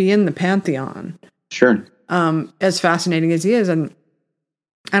should be in the pantheon. Sure. As fascinating as he is. And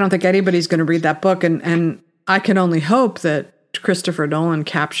I don't think anybody's going to read that book. And I can only hope that Christopher Nolan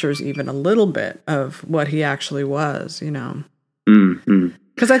captures even a little bit of what he actually was,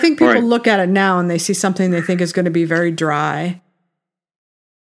 Because I think people look at it now and they see something they think is going to be very dry.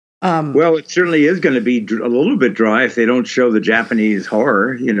 Well, it certainly is going to be a little bit dry if they don't show the Japanese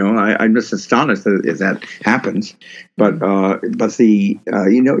horror. I'm just astonished if that happens. But the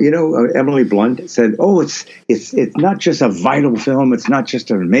Emily Blunt said, "Oh, it's not just a vital film. It's not just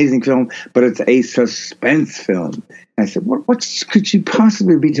an amazing film, but it's a suspense film." And I said, "What could she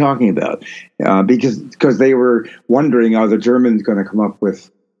possibly be talking about?" Because they were wondering, are the Germans going to come up with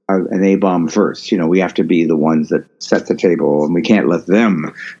an A-bomb first? We have to be the ones that set the table, and we can't let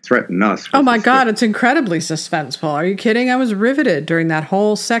them threaten us. Oh my God, it's incredibly suspenseful. Are you kidding? I was riveted during that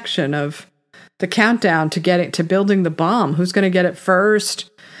whole section of the countdown to building the bomb. Who's going to get it first?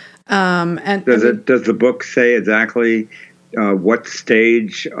 And does the book say exactly what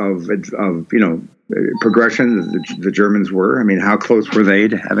stage of progression the Germans were? I mean, how close were they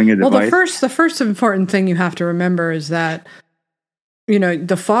to having a device? Well, the first important thing you have to remember is that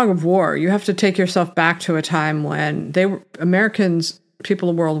the fog of war, you have to take yourself back to a time when Americans,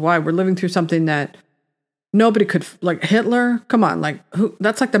 people worldwide, were living through something that nobody could, like Hitler. Come on,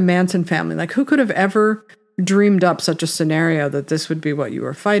 that's like the Manson family. Like, who could have ever dreamed up such a scenario that this would be what you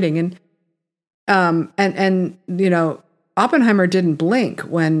were fighting? And Oppenheimer didn't blink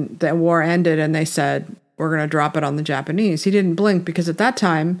when the war ended and they said, we're going to drop it on the Japanese. He didn't blink because at that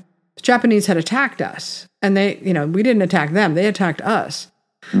time, the Japanese had attacked us. And we didn't attack them. They attacked us.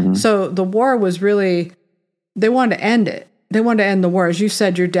 So the war was really, they wanted to end it. They wanted to end the war. As you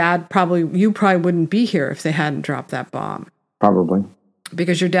said, you probably wouldn't be here if they hadn't dropped that bomb. Probably.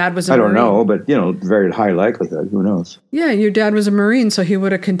 Because your dad was a Marine. I don't know, but, very high likelihood. Who knows? Yeah, your dad was a Marine, so he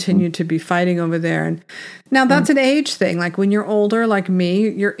would have continued to be fighting over there. And now that's an age thing. Like when you're older, like me,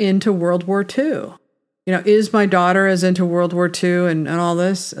 you're into World War II. Is my daughter as into World War II and all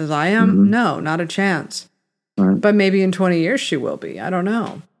this as I am? No, not a chance. Right. But maybe in 20 years she will be. I don't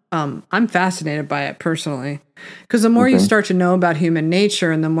know. I'm fascinated by it personally. Because the more you start to know about human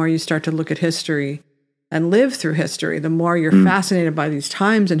nature and the more you start to look at history and live through history, the more you're fascinated by these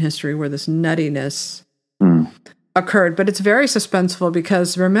times in history where this nuttiness occurred. But it's very suspenseful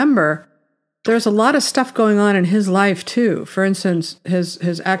because, remember, there's a lot of stuff going on in his life too. For instance,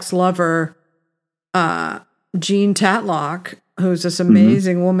 his ex-lover, Jean Tatlock, who's this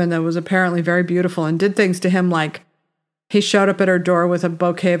amazing woman that was apparently very beautiful and did things to him like he showed up at her door with a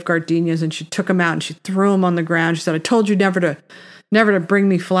bouquet of gardenias and she took him out and she threw him on the ground. She said, I told you never to bring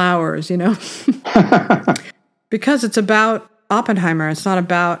me flowers, because it's about Oppenheimer. It's not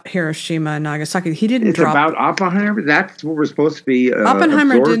about Hiroshima and Nagasaki. It's about Oppenheimer? That's what we're supposed to be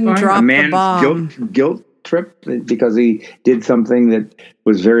Oppenheimer didn't drop the bomb. Guilt trip because he did something that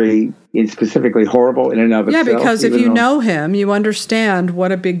was very specifically horrible in and of itself? Yeah, because if you know him, you understand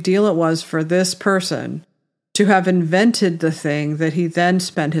what a big deal it was for this person to have invented the thing that he then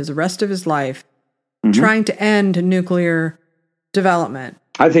spent his rest of his life trying to end nuclear development.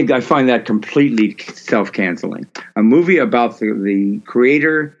 I find that completely self-canceling. A movie about the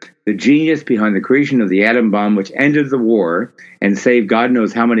creator, the genius behind the creation of the atom bomb, which ended the war and saved God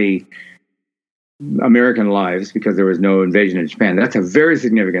knows how many American lives because there was no invasion of Japan. That's a very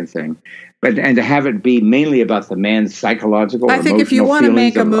significant thing. And to have it be mainly about the man's psychological, I think if you want to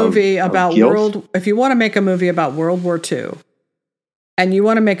make a movie about if you want to make a movie about World War II, and you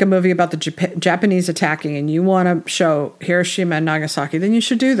want to make a movie about the Japanese attacking, and you want to show Hiroshima and Nagasaki, then you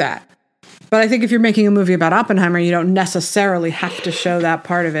should do that. But I think if you're making a movie about Oppenheimer, you don't necessarily have to show that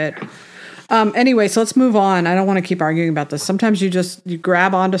part of it. Anyway, so let's move on. I don't want to keep arguing about this. Sometimes you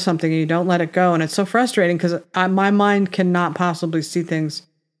grab onto something and you don't let it go, and it's so frustrating because my mind cannot possibly see things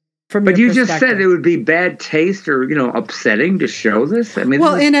from your perspective. But you just said it would be bad taste or upsetting to show this. I mean,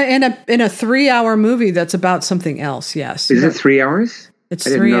 well, in a 3-hour movie that's about something else, yes. Is it 3 hours? It's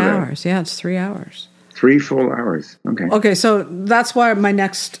 3 hours. Yeah, it's 3 hours. 3 full hours. Okay. Okay, so that's why my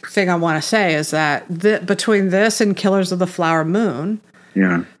next thing I want to say is that between this and Killers of the Flower Moon,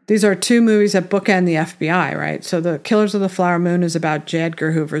 these are two movies that bookend the FBI, right? So the Killers of the Flower Moon is about J.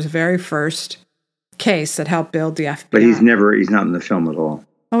 Edgar Hoover's very first case that helped build the FBI. But he's not in the film at all.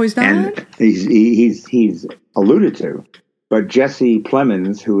 Oh, he's not? And he's alluded to. But Jesse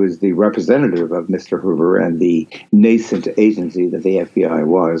Plemons, who is the representative of Mr. Hoover and the nascent agency that the FBI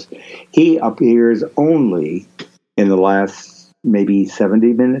was, he appears only in the last maybe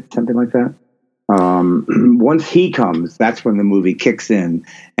 70 minutes, something like that. Once he comes, that's when the movie kicks in,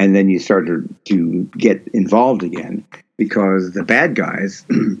 and then you start to get involved again, because the bad guys,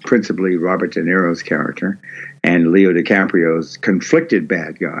 principally Robert De Niro's character and Leo DiCaprio's conflicted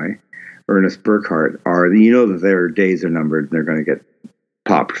bad guy, Ernest Burkhart, that their days are numbered and they're going to get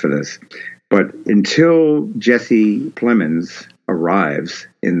popped for this. But until Jesse Plemons arrives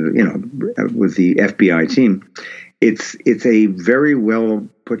with the FBI team, it's a very well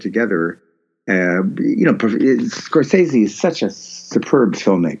put together. Scorsese is such a superb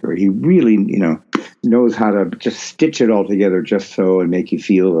filmmaker. He really, knows how to just stitch it all together just so and make you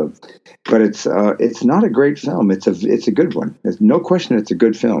feel. But it's not a great film. It's a good one. There's no question it's a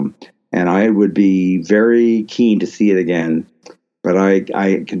good film. And I would be very keen to see it again. But I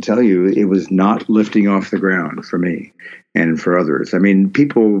can tell you, it was not lifting off the ground for me and for others. I mean,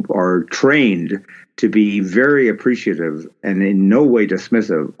 people are trained to be very appreciative and in no way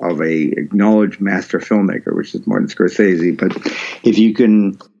dismissive of a acknowledged master filmmaker, which is Martin Scorsese. But if you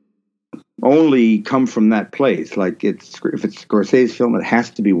can only come from that place, if it's Scorsese's film, it has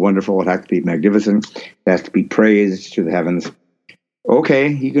to be wonderful. It has to be magnificent. It has to be praised to the heavens. Okay,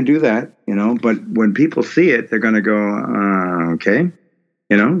 you can do that, but when people see it, they're going to go, okay,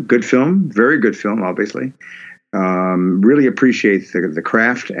 good film, very good film, obviously. Really appreciates the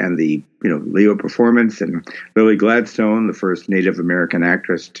craft and the, Leo performance, and Lily Gladstone, the first Native American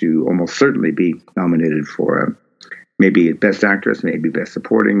actress to almost certainly be nominated for maybe Best Actress, maybe Best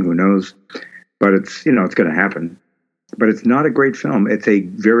Supporting, who knows. But it's, it's going to happen. But it's not a great film. It's a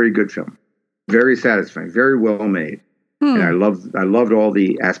very good film, very satisfying, very well made. And I loved all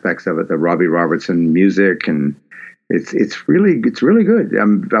the aspects of it, the Robbie Robertson music, and it's really good.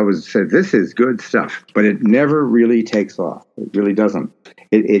 I would say this is good stuff, but it never really takes off. It really doesn't.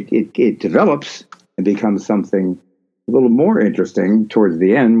 It develops and becomes something a little more interesting towards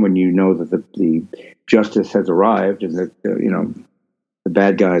the end when you know that the justice has arrived and that the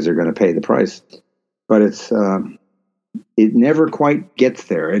bad guys are going to pay the price. But it never quite gets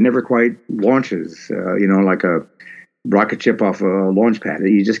there. It never quite launches. Like a rocket ship off a launch pad.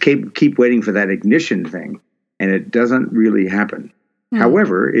 You just keep waiting for that ignition thing, and it doesn't really happen.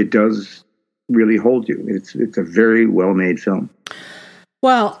 However, it does really hold you. It's a very well made film.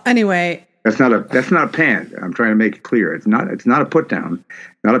 Well, anyway, that's not a pan. I'm trying to make it clear. It's not a put down,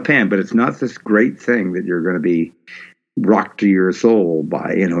 not a pan, but it's not this great thing that you're going to be rocked to your soul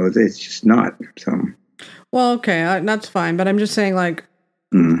by. It's just not. So, well, okay, that's fine. But I'm just saying,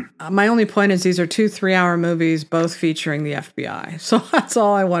 my only point is these are 2 3-hour movies, both featuring the FBI. So that's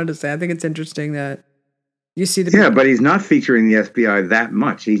all I wanted to say. I think it's interesting that you see the... Yeah, but he's not featuring the FBI that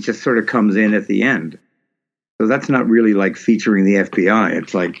much. He just sort of comes in at the end. So that's not really like featuring the FBI.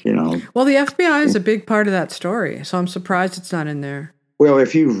 It's like, Well, the FBI is a big part of that story, so I'm surprised it's not in there. Well,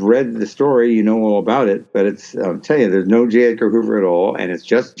 if you've read the story, you know all about it. But I'll tell you, there's no J. Edgar Hoover at all, and it's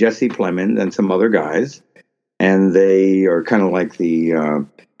just Jesse Plemons and some other guys. And they are kind of like the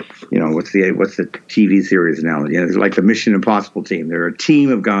what's the TV series analogy? It's like the Mission Impossible team. They're a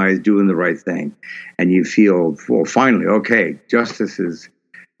team of guys doing the right thing, and you feel, well, finally, okay, justice is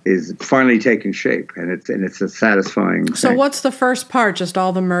finally taking shape, and it's a satisfying thing. So what's the first part? Just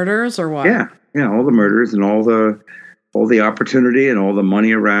all the murders, or what? Yeah, all the murders and all the opportunity and all the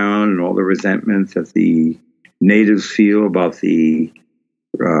money around and all the resentment that the natives feel about the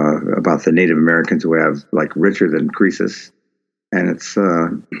Native Americans who have like richer than Croesus. And it's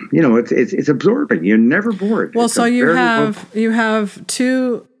it's absorbing. You're never bored. Well, so you have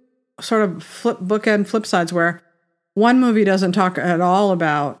two sort of bookend flip sides where one movie doesn't talk at all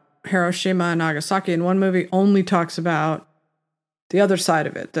about Hiroshima and Nagasaki, and one movie only talks about the other side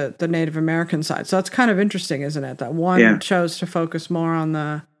of it, the Native American side. So that's kind of interesting, isn't it? That one chose to focus more on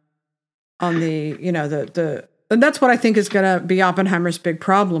the and that's what I think is going to be Oppenheimer's big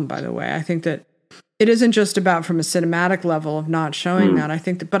problem. By the way, I think that it isn't just about from a cinematic level of not showing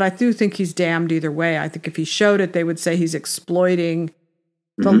that. But I do think he's damned either way. I think if he showed it, they would say he's exploiting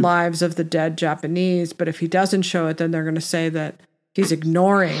the lives of the dead Japanese. But if he doesn't show it, then they're going to say that he's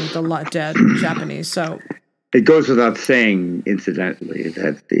ignoring the dead Japanese. So it goes without saying, incidentally,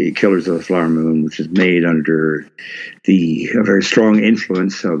 that the Killers of the Flower Moon, which is made under the very strong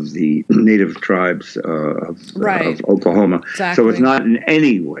influence of the native tribes of Oklahoma. Exactly. So it's not in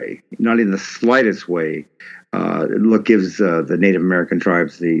any way, not in the slightest way, gives the Native American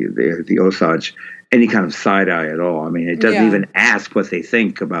tribes, the Osage, any kind of side eye at all. I mean, it doesn't even ask what they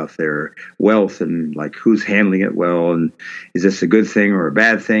think about their wealth and like who's handling it well, and is this a good thing or a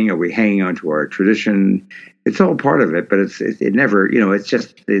bad thing? Are we hanging on to our tradition? It's all part of it, but it never, it's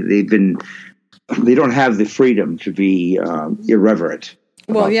just they don't have the freedom to be irreverent.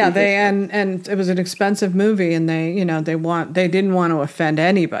 Well, yeah, and it was an expensive movie, and they didn't want to offend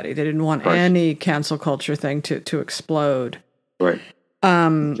anybody. They didn't want any cancel culture thing to explode. Right.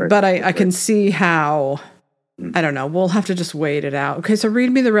 But I can see how, I don't know, we'll have to just wait it out. Okay, so read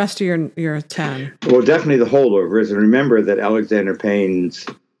me the rest of your 10. Well, definitely the holdovers. And remember that Alexander Payne's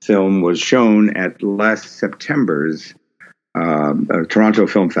film was shown at last September's Toronto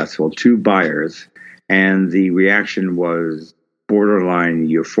Film Festival to buyers, and the reaction was borderline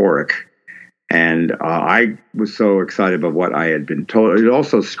euphoric. And I was so excited about what I had been told. It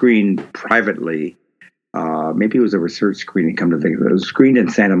also screened privately. Maybe it was a research screening, come to think of it. It was screened in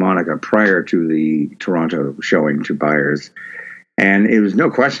Santa Monica prior to the Toronto showing to buyers. And it was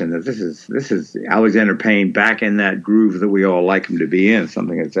no question that this is Alexander Payne back in that groove that we all like him to be in,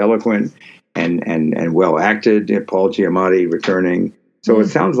 something that's eloquent and well acted. Paul Giamatti returning. So it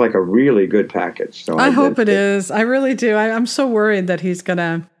sounds like a really good package. So I hope it is. I really do. I'm so worried that he's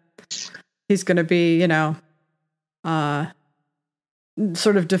gonna be,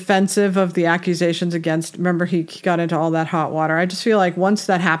 sort of defensive of the accusations against. Remember, he got into all that hot water. I just feel like once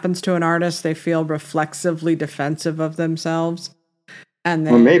that happens to an artist, they feel reflexively defensive of themselves. And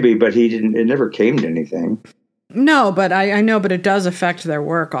then, well, maybe, but he didn't. It never came to anything. No, but I know, but it does affect their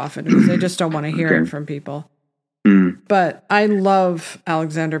work often because they just don't want to hear it from people. But I love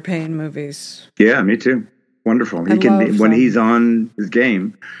Alexander Payne movies. Yeah, me too. Wonderful. He can when he's on his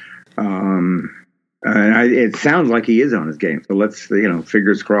game. It sounds like he is on his game. So let's,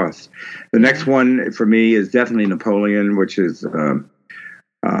 fingers crossed. The next one for me is definitely Napoleon, which is,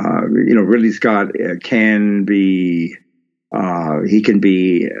 Ridley Scott can be. He can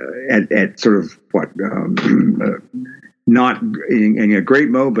be at sort of not in a great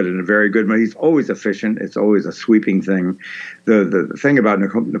mode, but in a very good mode. He's always efficient. It's always a sweeping thing. The thing about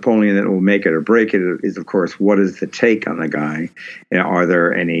Napoleon that will make it or break it is, of course, what is the take on the guy? Are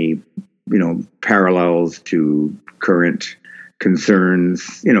there any parallels to current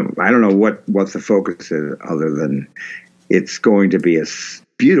concerns? I don't know what the focus is, other than it's going to be a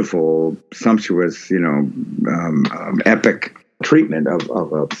beautiful, sumptuous, epic treatment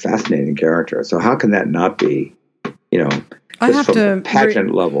of a fascinating character. So how can that not be, I have to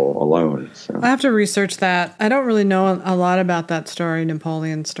pageant level alone? So. I have to research that. I don't really know a lot about that story,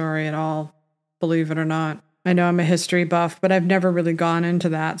 Napoleon story at all, believe it or not. I know I'm a history buff, but I've never really gone into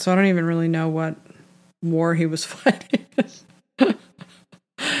that, so I don't even really know what war he was fighting.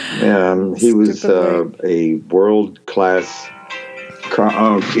 He was a world-class.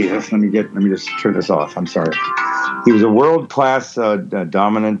 Let me just turn this off. I'm sorry. He was a world-class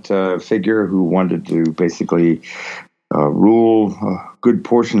dominant figure who wanted to basically rule a good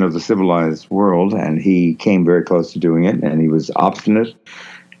portion of the civilized world, and he came very close to doing it, and he was obstinate.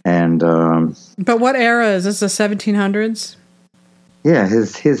 And but what era is this? The 1700s? Yeah,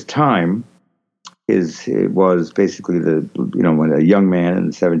 his time it was basically when a young man in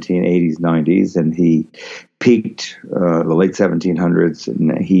the 1780s, 90s, and he peaked the late 1700s,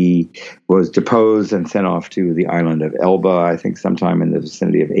 and he was deposed and sent off to the island of Elba, I think sometime in the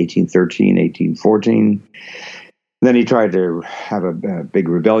vicinity of 1813, 1814. Then he tried to have a big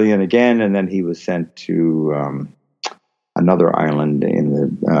rebellion again, and then he was sent to another island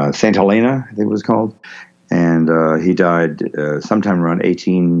in the St. Helena, I think it was called, and he died sometime around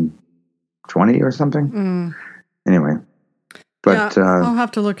 1820 or something. Anyway, but I'll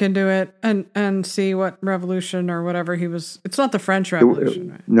have to look into it and see what revolution or whatever he was. It's not the French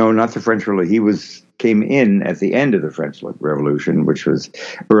Revolution, right? No, not the French Revolution. He came in at the end of the French Revolution, which was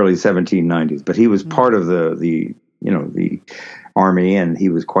early 1790s. But he was part of the army, and he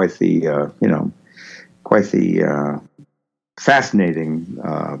was quite the fascinating,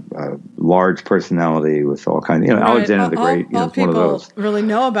 large personality with all kinds. Right. Alexander the Great. All was one of those. People really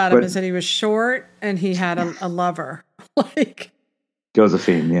know about him is that he was short and he had a lover, like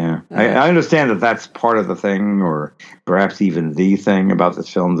Josephine. Yeah, I understand that that's part of the thing, or perhaps even the thing about this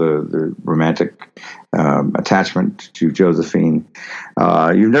film, the romantic attachment to Josephine.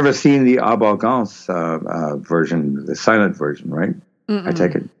 You've never seen the Abalgance version, the silent version, right? Mm-mm. I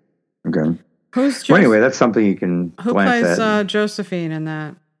take it. Okay. Well, anyway, that's something you can glance at. Who plays Josephine in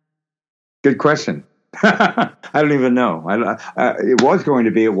that? Good question. I don't even know. It was going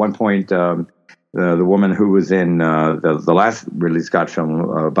to be at one point the woman who was in the last Ridley Scott film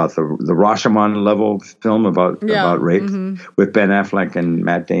about the Rashomon level film about rape with Ben Affleck and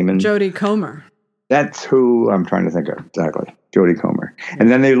Matt Damon. Jodie Comer. That's who I'm trying to think of, exactly. Jodie Comer.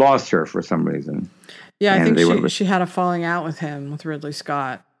 And then they lost her for some reason. Yeah, I think she had a falling out with him, with Ridley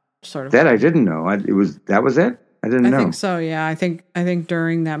Scott. Sort of. That I didn't know. That was it? I didn't know. I think so, yeah. I think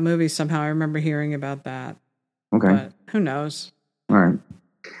during that movie somehow I remember hearing about that. Okay. But who knows? All right.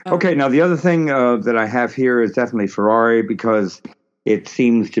 Okay, now the other thing that I have here is definitely Ferrari, because it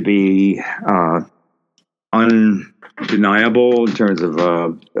seems to be undeniable in terms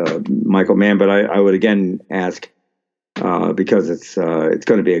of Michael Mann, but I would again ask, because it's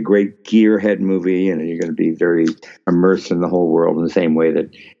going to be a great gearhead movie, and you're going to be very immersed in the whole world in the same way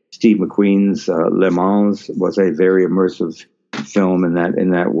that Steve McQueen's Le Mans was a very immersive film in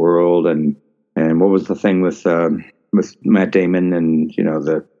that world. And what was the thing with Matt Damon and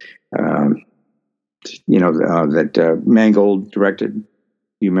that Mangold directed? Do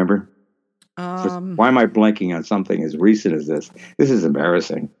you remember? Why am I blanking on something as recent as this? This is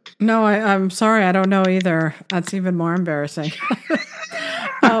embarrassing. No, I'm sorry. I don't know either. That's even more embarrassing.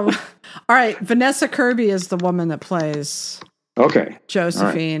 All right. Vanessa Kirby is the woman that plays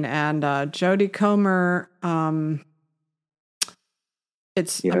Josephine, right. And Jodie Comer. I'm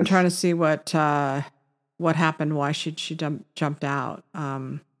trying to see what happened. Why she jumped out.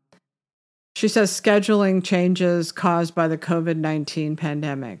 She says scheduling changes caused by the COVID-19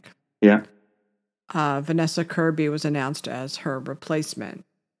 pandemic. Yeah. Vanessa Kirby was announced as her replacement.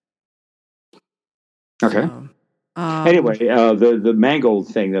 Okay. So, anyway, the Mangold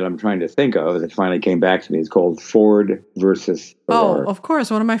thing that I'm trying to think of that finally came back to me is called Ford versus Ferrari. Oh, of course,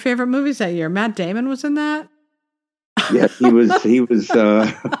 one of my favorite movies that year. Matt Damon was in that. Yes, he was.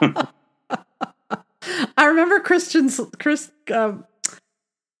 I remember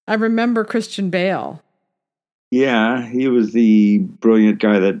I remember Christian Bale. Yeah, he was the brilliant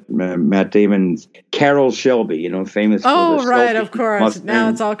guy that Matt Damon's Carroll Shelby, famous. Oh, right, of course. Mustang. Now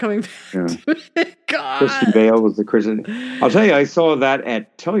it's all coming back to me. God. Christian Bale was the Christian. I'll tell you, I saw that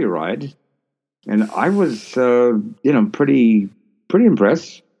at Telluride, and I was, pretty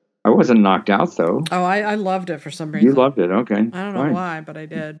impressed. I wasn't knocked out, though. Oh, I loved it for some reason. You loved it, okay. I don't know why, but I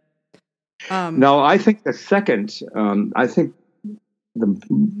did. No, I think the second,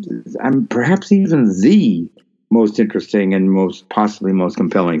 perhaps even the most interesting and possibly most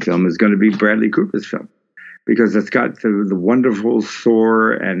compelling film is going to be Bradley Cooper's film, because it's got the wonderful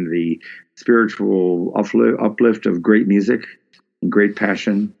soar and the spiritual uplift of great music and great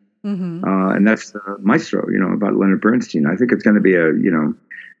passion. Mm-hmm. And that's Maestro, about Leonard Bernstein. I think it's going to be a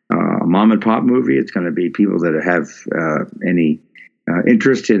mom and pop movie. It's going to be people that have any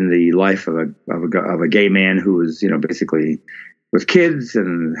interest in the life of a gay man who is, basically with kids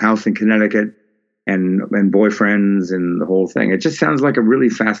and house in Connecticut and boyfriends and the whole thing. It just sounds like a really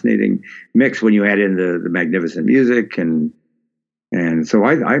fascinating mix when you add in the magnificent music, and so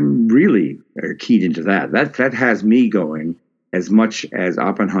I'm really keyed into that. That has me going as much as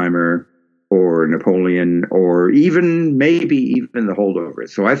Oppenheimer or Napoleon, or maybe even The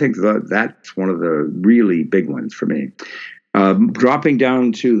Holdovers. So I think that's one of the really big ones for me. Dropping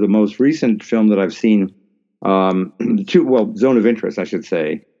down to the most recent film that I've seen, Zone of Interest, I should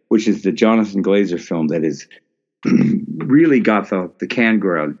say, which is the Jonathan Glazer film that is really got the Cannes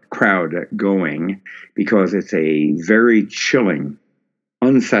crowd going, because it's a very chilling,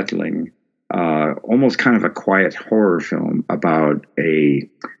 unsettling, almost kind of a quiet horror film about a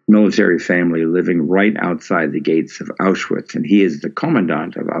military family living right outside the gates of Auschwitz. And he is the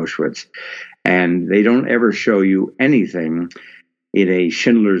commandant of Auschwitz. And they don't ever show you anything in a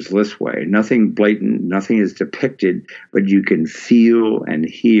Schindler's List way. Nothing blatant, nothing is depicted, but you can feel and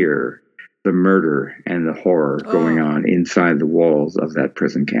hear the murder and the horror going on inside the walls of that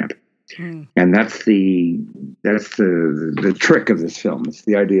prison camp. And that's the trick of this film. It's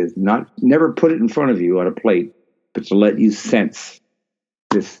the idea is never put it in front of you on a plate, but to let you sense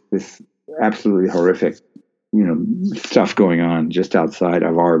this absolutely horrific, stuff going on just outside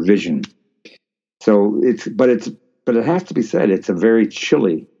of our vision. So but it has to be said, it's a very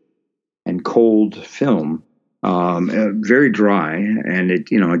chilly and cold film, very dry, and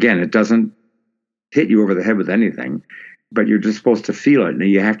it doesn't hit you over the head with anything, but you're just supposed to feel it. And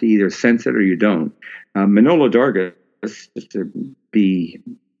you have to either sense it or you don't. Manohla Dargis, just to be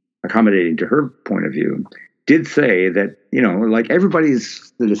accommodating to her point of view, did say that, like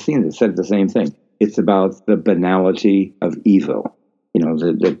everybody's that has seen it said the same thing. It's about the banality of evil.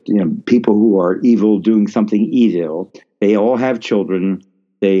 People who are evil doing something evil, they all have children,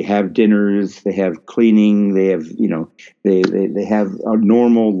 they have dinners, they have cleaning, they have, they have a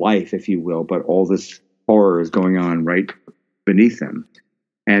normal life, if you will, but all this horror is going on right beneath them.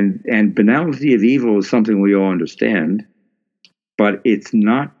 And banality of evil is something we all understand, but it's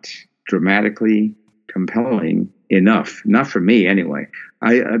not dramatically compelling enough. Not for me, anyway.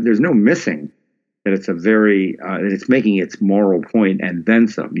 There's no missing that it's it's making its moral point and then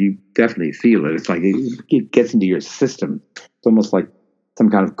some. You definitely feel it. It's like it gets into your system. It's almost like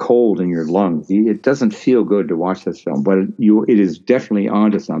some kind of cold in your lungs. It doesn't feel good to watch this film, but it is definitely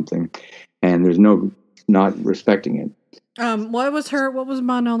onto something, and there's no not respecting it. What was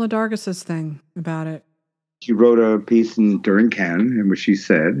Manohla Dargis's thing about it? She wrote a piece during Cannes in which she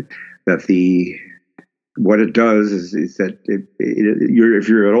said that what it does is that if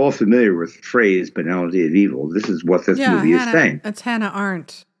you're at all familiar with the phrase banality of evil, this is what this movie is saying. It's Hannah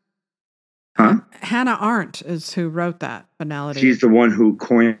Arendt. Huh? Hannah Arendt is who wrote that, banality. She's the one who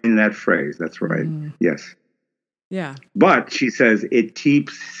coined that phrase. That's right. Yes. Yeah. But she says it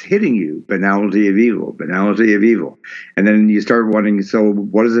keeps hitting you, banality of evil, banality of evil. And then you start wondering, so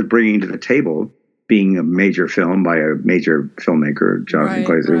what is it bringing to the table, being a major film by a major filmmaker, Jonathan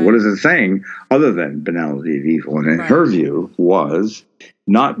Glazer? Right. What is it saying other than banality of evil? And in her view was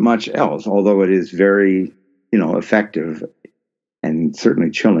not much else, although it is very, effective and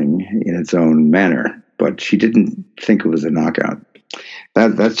certainly chilling in its own manner. But she didn't think it was a knockout.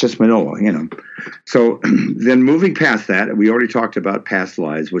 That's just Manohla, So then moving past that, we already talked about Past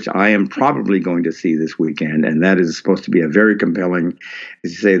Lives, which I am probably going to see this weekend. And that is supposed to be a very compelling,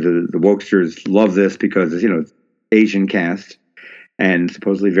 as you say, the wokesters love this because, it's Asian cast and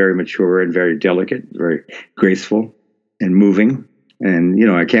supposedly very mature and very delicate, very graceful and moving. And,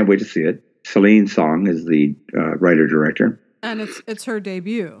 I can't wait to see it. Celine Song is the writer-director. And it's her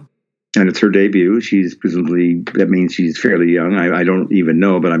debut. And it's her debut. She's presumably, that means she's fairly young. I don't even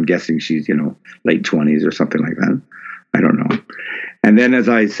know, but I'm guessing she's, late 20s or something like that. I don't know. And then, as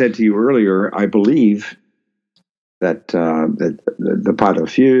I said to you earlier, I believe that the Pas de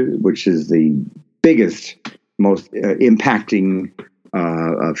Feu, which is the biggest, most impacting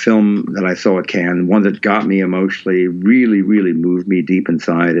film that I saw at Cannes, one that got me emotionally, really, really moved me deep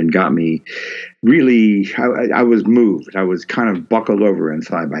inside and got me really, I was moved. I was kind of buckled over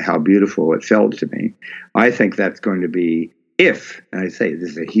inside by how beautiful it felt to me. I think that's going to be, and I say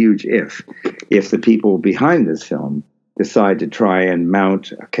this is a huge if the people behind this film decide to try and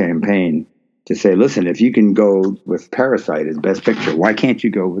mount a campaign to say, listen, if you can go with Parasite as Best Picture, why can't you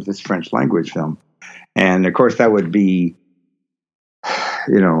go with this French language film? And of course that would be,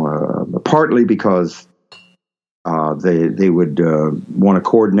 partly because they would want to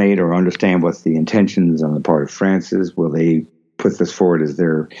coordinate or understand what the intentions on the part of France is. Will they put this forward as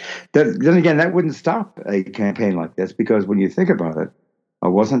their... Then again, that wouldn't stop a campaign like this, because when you think about it,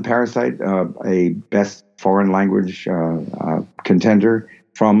 wasn't Parasite a best foreign language contender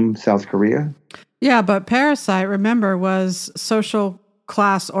from South Korea? Yeah, but Parasite, remember, was social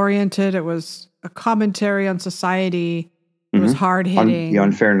class oriented. It was a commentary on society. It was hard-hitting. The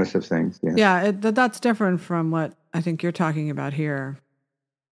unfairness of things. Yes. Yeah, that's different from what I think you're talking about here.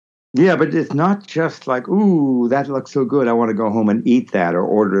 Yeah, but it's not just like, ooh, that looks so good. I want to go home and eat that or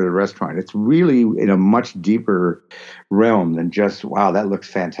order at a restaurant. It's really in a much deeper realm than just, wow, that looks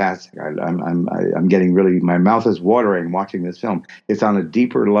fantastic. I'm getting really, my mouth is watering watching this film. It's on a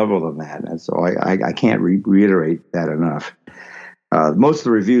deeper level than that. And so I can't reiterate that enough. Most of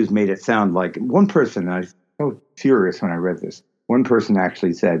the reviews made it sound like one person, I was so furious when I read this. One person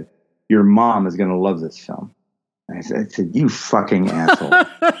actually said, your mom is going to love this film. I said, you fucking asshole.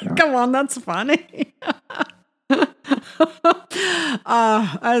 Come on, that's funny.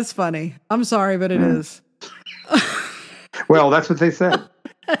 That's funny. I'm sorry, but it is. Well, that's what they said.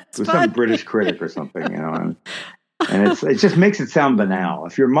 It was some British critic or something, and it just makes it sound banal.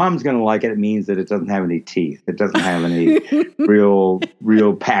 If your mom's going to like it, it means that it doesn't have any teeth. It doesn't have any real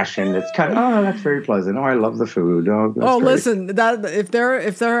passion. It's kind of, that's very pleasant. I love the food. Great. Listen, that if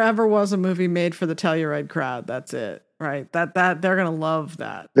there ever was a movie made for the Telluride crowd, that's it, right? That they're going to love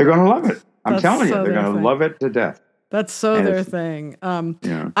that. They're going to love it. I'm telling you, they're going to love it to death. That's their thing.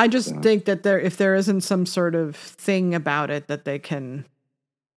 I just think that if there isn't some sort of thing about it that they can.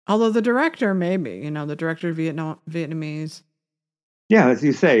 Although the director, maybe, the director Vietnamese. Yeah, as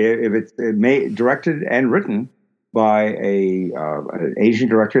you say, if it's directed and written by an Asian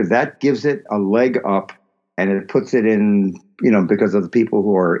director, that gives it a leg up, and it puts it in, because of the people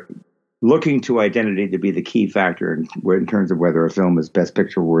who are looking to identity to be the key factor in terms of whether a film is Best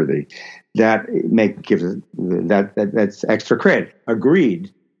Picture worthy. That gives it that's extra credit.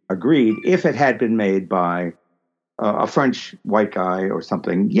 Agreed. If it had been made by a French white guy or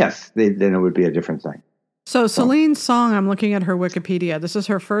something, yes, then it would be a different thing. So Celine Song, I'm looking at her Wikipedia. This is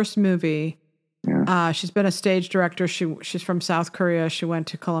her first movie. Yeah. She's been a stage director. She's from South Korea. She went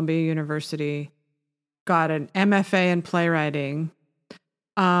to Columbia University, got an MFA in playwriting.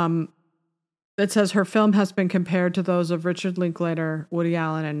 It says her film has been compared to those of Richard Linklater, Woody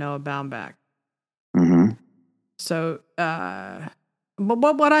Allen, and Noah Baumbach. Mm-hmm. So,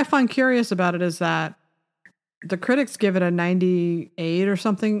 but what I find curious about it is that the critics give it a 98 or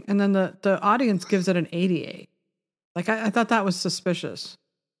something, and then the audience gives it an 88. Like, I thought that was suspicious.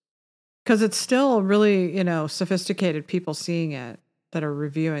 Because it's still really, sophisticated people seeing it that are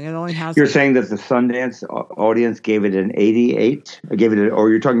reviewing. It only has... You're saying that the Sundance audience gave it an 88? Or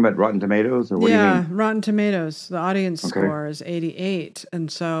you're talking about Rotten Tomatoes? Or what do you mean? Yeah, Rotten Tomatoes. The audience score is 88.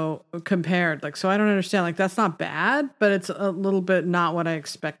 And so, compared, so I don't understand. That's not bad, but it's a little bit not what I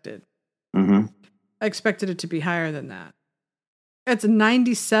expected. Mm-hmm. I expected it to be higher than that. It's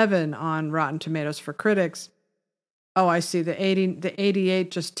 97 on Rotten Tomatoes for critics. Oh, I see. The 88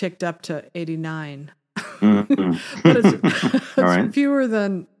 just ticked up to 89. Mm-hmm. But it's fewer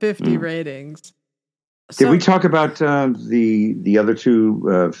than 50 ratings. Did we talk about the other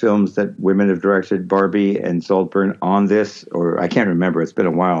two films that women have directed, Barbie and Saltburn, on this? Or I can't remember. It's been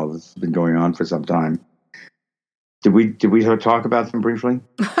a while. This has been going on for some time. Did we talk about them briefly?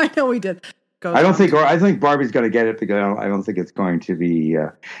 I know we did. I think Barbie's going to get it because I don't think it's going to be,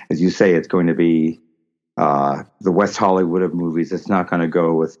 as you say, it's going to be the West Hollywood of movies. It's not going to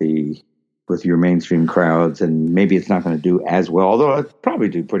go with your mainstream crowds, and maybe it's not going to do as well. Although it'll probably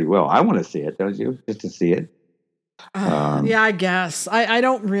do pretty well. I want to see it, don't you? Just to see it. Yeah, I guess I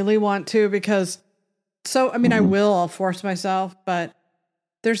don't really want to because. So I mean, I will. I'll force myself, but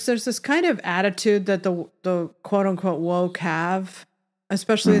there's this kind of attitude that the quote unquote woke have.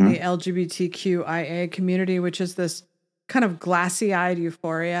 Especially in the LGBTQIA community, which is this kind of glassy-eyed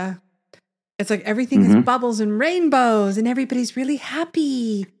euphoria. It's like everything is bubbles and rainbows, and everybody's really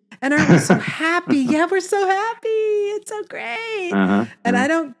happy. And aren't we so happy? Yeah, we're so happy. It's so great. And I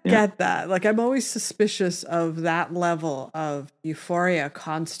don't get that. I'm always suspicious of that level of euphoria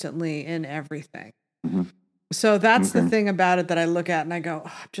constantly in everything. So that's the thing about it that I look at and I go,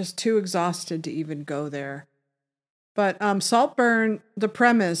 I'm just too exhausted to even go there. But Saltburn, the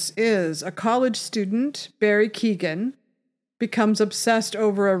premise is a college student, Barry Keoghan, becomes obsessed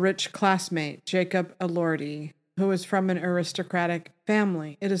over a rich classmate, Jacob Elordi, who is from an aristocratic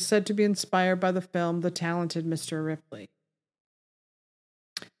family. It is said to be inspired by the film The Talented Mr. Ripley.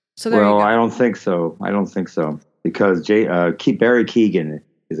 So there you go. I don't think so. Because Barry Keoghan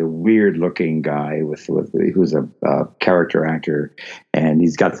is a weird-looking guy who's a character actor, and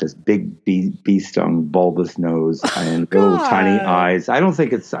he's got this big bee-stung bulbous nose and little tiny eyes. I don't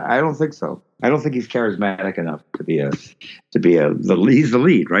think so. I don't think he's charismatic enough to be he's the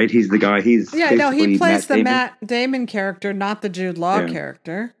lead, right? He's the guy. He plays Matt Damon character, not the Jude Law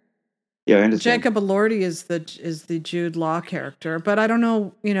character. Yeah, I understand. Jacob Elordi is the Jude Law character, but I don't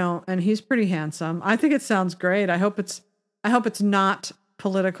know, and he's pretty handsome. I think it sounds great. I hope it's not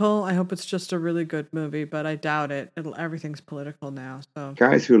political. I hope it's just a really good movie, but I doubt it. Everything's political now. So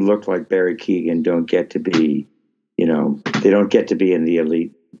guys who look like Barry Keoghan don't get to be, they don't get to be in the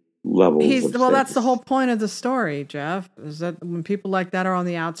elite levels. That's the whole point of the story, Jeff, is that when people like that are on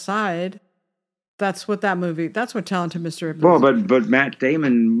the outside, that's what Talented Mr. Ripley. Well, but Matt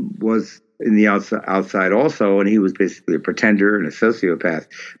Damon was in the outside also, and he was basically a pretender and a sociopath.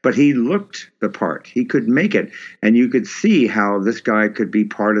 But he looked the part. He could make it, and you could see how this guy could be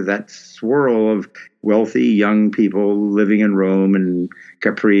part of that swirl of wealthy young people living in Rome and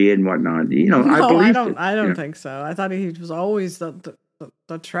Capri and whatnot. No, I don't think so. I thought he was always the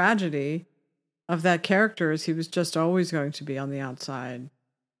tragedy of that character is he was just always going to be on the outside.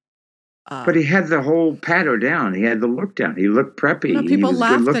 But he had the whole patter down. He had the look down. He looked preppy. No, people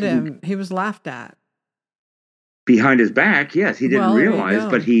laughed at him. He was laughed at. Behind his back, yes. He didn't realize,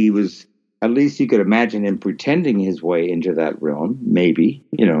 but he was, at least you could imagine him pretending his way into that realm, maybe,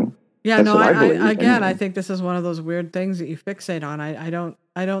 Yeah, that's no, I believe, anyway. I think this is one of those weird things that you fixate on. I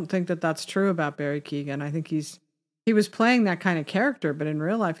don't think that that's true about Barry Keoghan. I think he was playing that kind of character, but in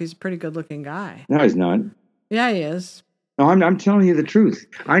real life, he's a pretty good looking guy. No, he's not. Yeah, he is. No, I'm telling you the truth.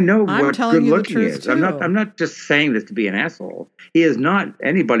 I know what good looking is. Too. I'm not just saying this to be an asshole. He is not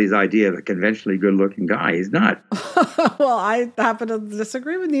anybody's idea of a conventionally good looking guy. He's not. Well, I happen to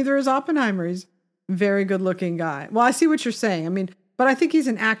disagree with neither is Oppenheimer. He's a very good looking guy. Well, I see what you're saying. I mean, but I think he's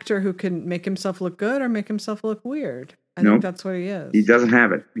an actor who can make himself look good or make himself look weird. I think that's what he is. He doesn't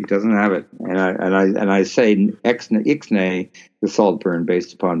have it. And I say ixnay the Saltburn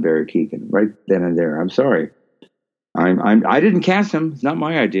based upon Barry Keoghan right then and there. I'm sorry. I didn't cast him. It's not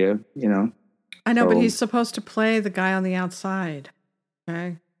my idea, I know, but he's supposed to play the guy on the outside.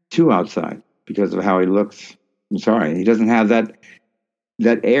 Okay. Too outside because of how he looks. I'm sorry. He doesn't have that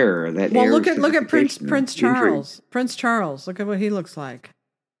air. Well, look at Prince Charles. Prince Charles. Look at what he looks like.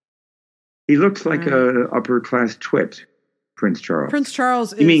 He looks like a upper class twit. Prince Charles. Prince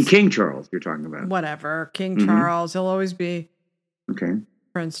Charles. You mean King Charles? You're talking about whatever. King Charles. He'll always be. Okay.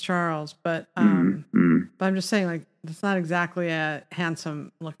 Prince Charles, but but I'm just saying, like, it's not exactly a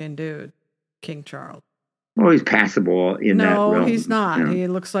handsome looking dude, King Charles. Well, he's passable in that realm. No, he's not. He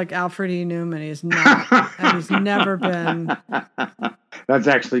looks like Alfred E. Newman. He's not. And he's never been. That's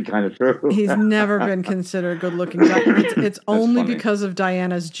actually kind of true. He's never been considered good looking. It's only because of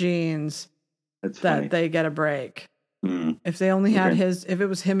Diana's genes that they get a break. If they only had if it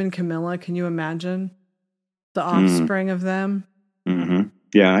was him and Camilla, can you imagine the offspring of them? Mm-hmm.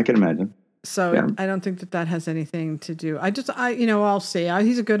 Yeah, I can imagine. So I don't think that has anything to do. I'll see.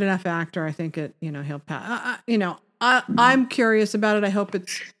 He's a good enough actor. I think he'll pass. I'm curious about it. I hope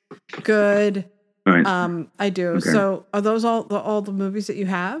it's good. Right. I do. Okay. So are those all the movies that you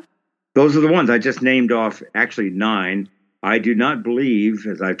have? Those are the ones I just named off. Actually, 9. I do not believe,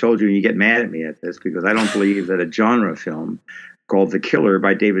 as I've told you, and you get mad at me at this, because I don't believe that a genre film called The Killer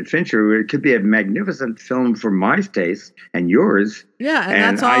by David Fincher, it could be a magnificent film for my taste and yours. Yeah,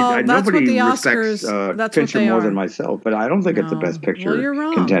 and that's all. That's what the Oscars. That's Fincher what they more are. than myself, but I don't think it's the best picture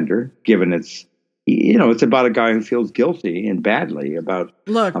contender, given it's it's about a guy who feels guilty and badly about.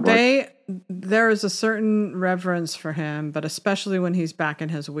 Look, there is a certain reverence for him, but especially when he's back in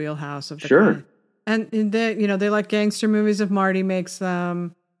his wheelhouse of the kind. And they like gangster movies if Marty makes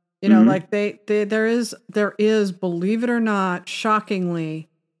them. Like there is, believe it or not, shockingly,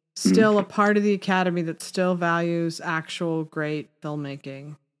 still a part of the Academy that still values actual great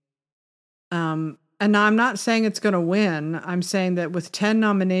filmmaking. And now I'm not saying it's going to win. I'm saying that with 10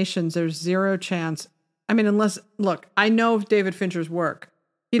 nominations, there's zero chance. I mean, I know of David Fincher's work.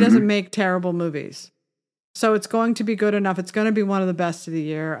 He doesn't make terrible movies. So it's going to be good enough. It's going to be one of the best of the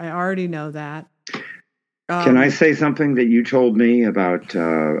year. I already know that. Can I say something that you told me about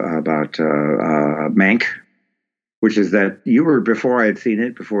Mank, which is that you were, before I had seen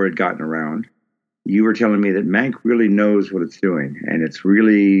it, before it had gotten around, you were telling me that Mank really knows what it's doing, and it's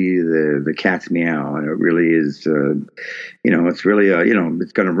really the cat's meow, and it really is, it's really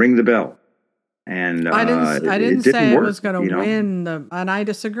it's going to ring the bell. And I didn't say it was going to win and I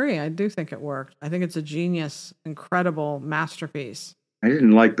disagree. I do think it worked. I think it's a genius, incredible masterpiece. I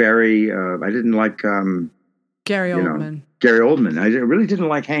didn't like Barry. I didn't like Gary Oldman. Gary Oldman. I really didn't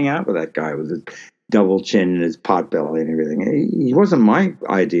like hanging out with that guy with his double chin and his pot belly and everything. He wasn't my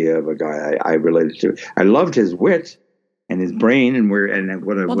idea of a guy I related to. I loved his wit and his brain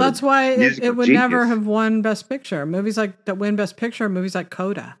that's why it would never have won Best Picture. Movies that win Best Picture are movies like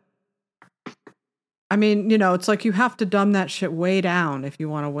Coda. I mean, it's like you have to dumb that shit way down if you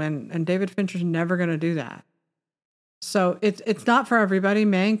want to win, and David Fincher's never going to do that. So it's not for everybody,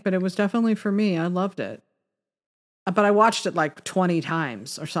 Mank, but it was definitely for me. I loved it. but I watched it like 20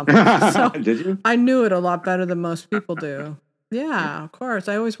 times or something. So Did you? I knew it a lot better than most people do. Yeah, of course.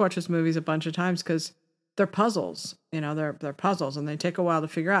 I always watch his movies a bunch of times because they're puzzles. They're puzzles, and they take a while to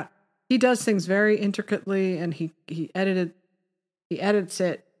figure out. He does things very intricately, and he edits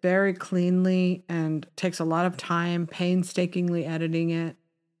it very cleanly and takes a lot of time painstakingly editing it.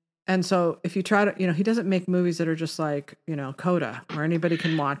 And so if you try to, he doesn't make movies that are just like, Coda, where anybody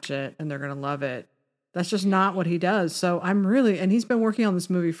can watch it and they're going to love it. That's just not what he does. So and he's been working on this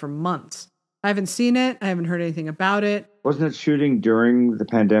movie for months. I haven't seen it. I haven't heard anything about it. Wasn't it shooting during the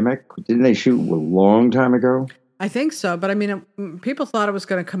pandemic? Didn't they shoot a long time ago? I think so. But I mean, people thought it was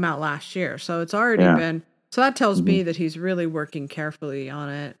going to come out last year. So it's already been. So that tells me that he's really working carefully on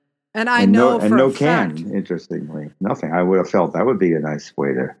it. And I know for a fact. Interestingly, nothing. I would have felt that would be a nice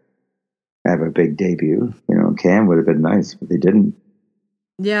way to have a big debut. Cannes would have been nice, but they didn't.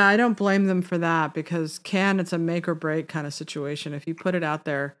 Yeah, I don't blame them for that because Cannes, it's a make or break kind of situation. If you put it out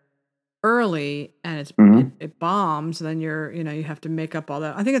there early and it bombs, then you have to make up all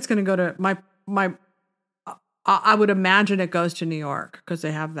that. I think it's going to go to my. I would imagine it goes to New York because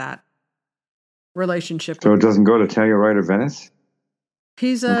they have that relationship. So it doesn't go to Telluride or Venice?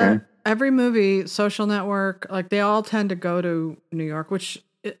 He's every movie, Social Network, like they all tend to go to New York, which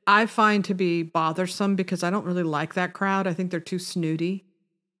I find to be bothersome because I don't really like that crowd. I think they're too snooty.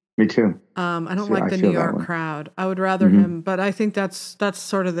 Me too. I don't like the New York crowd. I would rather him, but I think that's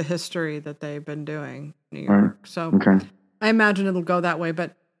sort of the history that they've been doing, New York. Right. So I imagine it'll go that way.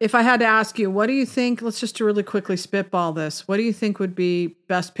 But if I had to ask you, what do you think, let's just really quickly spitball this. What do you think would be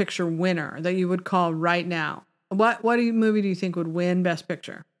Best Picture winner that you would call right now? What movie do you think would win Best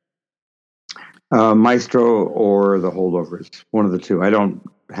Picture? Maestro or The Holdovers. One of the two. I don't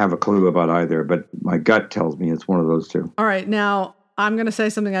have a clue about either, but my gut tells me it's one of those two. All right. Now, I'm going to say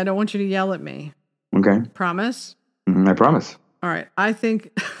something. I don't want you to yell at me. Okay. Promise? I promise. All right. I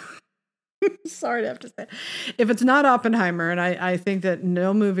think... Sorry to have to say. If it's not Oppenheimer, and I think that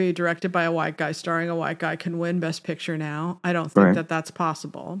no movie directed by a white guy, starring a white guy, can win Best Picture now. I don't think that that's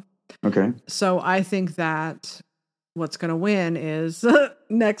possible. Okay. So I think that what's going to win is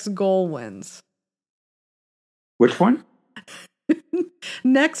Next Goal wins. Which one?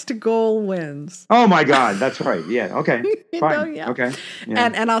 Next Goal wins. Oh my God, that's right. Yeah. Okay. Fine. Okay.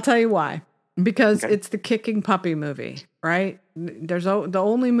 Yeah. And I'll tell you why. Because it's the kicking puppy movie, right? The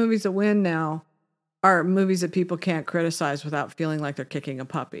only movies that win now are movies that people can't criticize without feeling like they're kicking a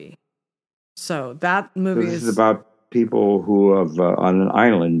puppy. So that movie is about people who have on an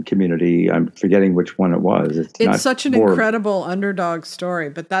island community. I'm forgetting which one it was. It's such an incredible underdog story,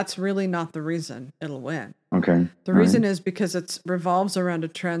 but that's really not the reason it'll win. Okay. The reason is because it revolves around a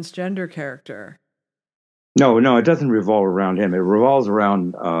transgender character. No, it doesn't revolve around him. It revolves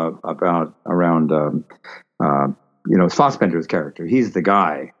around Fassbender's character. He's the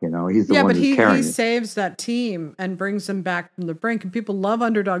guy, he's the one who's carrying it. Yeah, but he saves that team and brings them back from the brink. And people love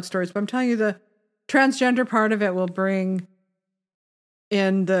underdog stories. But I'm telling you, the transgender part of it will bring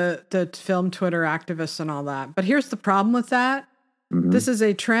in the film Twitter activists and all that. But here's the problem with that. Mm-hmm. This is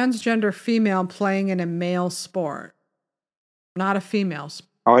a transgender female playing in a male sport, not a female sport.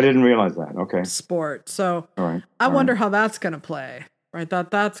 Oh, I didn't realize that. Okay. Sport. So I wonder how that's going to play, right?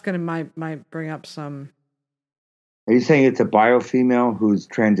 That's going to might bring up some. Are you saying it's a bio female who's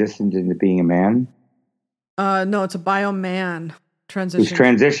transitioned into being a man? No, it's a bio man transitioned. Who's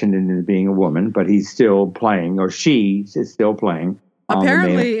transitioned into being a woman, but he's still playing, or she is still playing.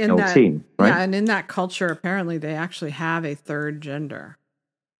 Apparently, in that team, right? Yeah, and in that culture, apparently they actually have a third gender.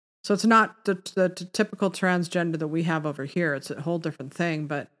 So it's not the typical transgender that we have over here. It's a whole different thing,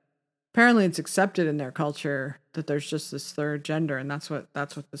 but apparently it's accepted in their culture that there's just this third gender, and that's what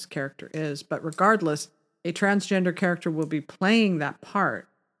this character is. But regardless, a transgender character will be playing that part.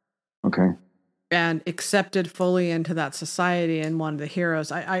 Okay. And accepted fully into that society and one of the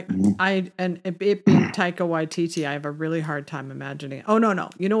heroes. And it being Taika Waititi, I have a really hard time imagining. Oh, no.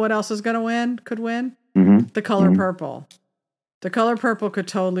 You know what else is going to could win? Mm-hmm. The Color Purple. The Color Purple could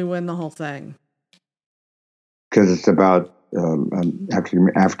totally win the whole thing. Because it's about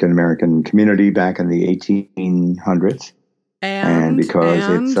African-American community back in the 1800s. And because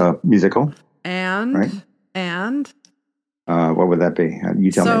it's a musical. And what would that be?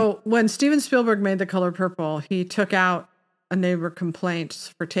 You tell me. So when Steven Spielberg made The Color Purple, he took out, and they were complaints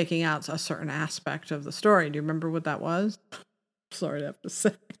for taking out a certain aspect of the story. Do you remember what that was? Sorry to have to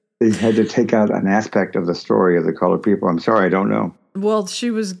say. They had to take out an aspect of the story of The Color Purple. I'm sorry, I don't know. Well, she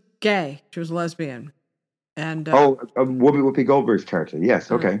was gay. She was lesbian. And Whoopi Goldberg's character.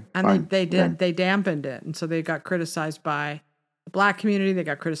 Yes, okay. And they dampened it. And so they got criticized by the black community. They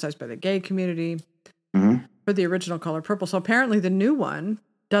got criticized by the gay community. Mm-hmm. for the original Color Purple. So apparently the new one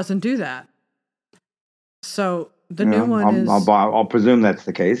doesn't do that. So the new one is... I'll presume that's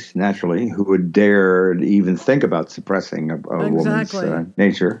the case, naturally. Who would dare even think about suppressing a woman's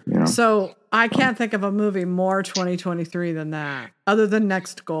nature? So I can't think of a movie more 2023 than that, other than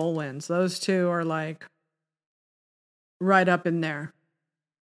Next Goal Wins. Those two are like right up in there.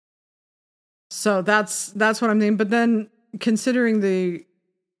 So that's what I'm thinking. But then considering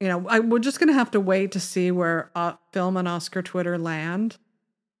we're just going to have to wait to see where film and Oscar Twitter land.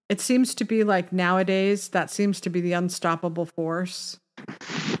 It seems to be like nowadays, that seems to be the unstoppable force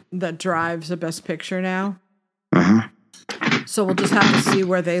that drives a Best Picture now. Uh-huh. So we'll just have to see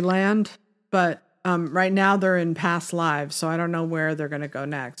where they land. But right now they're in past lives, so I don't know where they're going to go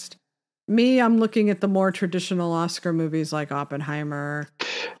next. I'm looking at the more traditional Oscar movies like Oppenheimer.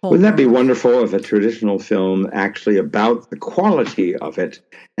 Wouldn't that be wonderful if a traditional film actually about the quality of it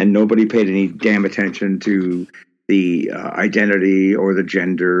and nobody paid any damn attention to the identity or the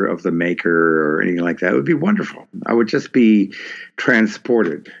gender of the maker or anything like that? It would be wonderful. I would just be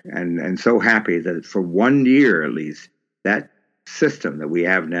transported and so happy that for 1 year at least, that system that we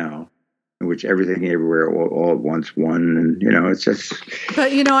have now, in which everything everywhere all at once won, and it's just...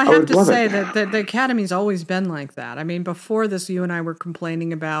 But I have to say that the Academy's always been like that. I mean, before this, you and I were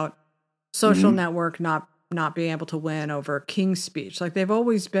complaining about Social Network not being able to win over King's Speech. Like, they've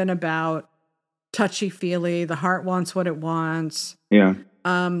always been about touchy-feely, the heart wants what it wants. Yeah.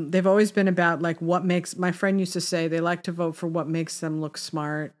 They've always been about like what makes... My friend used to say they like to vote for what makes them look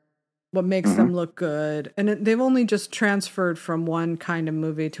smart, what makes them look good. And they've only just transferred from one kind of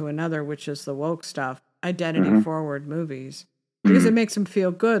movie to another, which is the woke stuff, identity-forward movies, because it makes them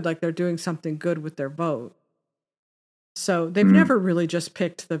feel good, like they're doing something good with their vote. So they've never really just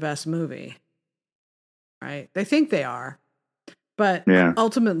picked the best movie, right? They think they are. But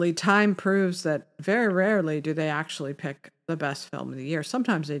ultimately, time proves that very rarely do they actually pick the best film of the year.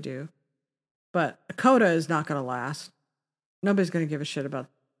 Sometimes they do. But a coda is not going to last. Nobody's going to give a shit about.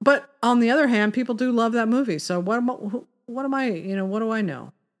 But on the other hand, people do love that movie. So what do I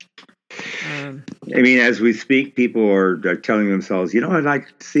know? I mean, as we speak, people are telling themselves, I'd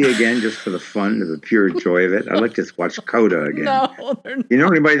like to see again just for the fun, of the pure joy of it. I'd like to just watch Coda again. No, they're not. You know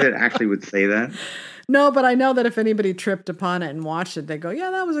anybody that actually would say that? No, but I know that if anybody tripped upon it and watched it, they go,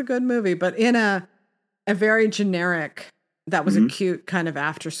 yeah, that was a good movie. But in a very generic, that was a cute kind of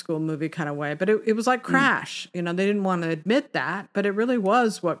after-school movie kind of way. But it was like Crash. They didn't want to admit that, but it really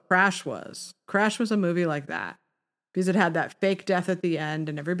was what Crash was. Crash was a movie like that. Because it had that fake death at the end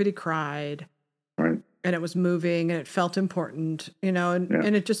and everybody cried. Right. And it was moving and it felt important,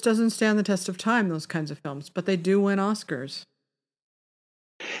 and it just doesn't stand the test of time, those kinds of films. But they do win Oscars.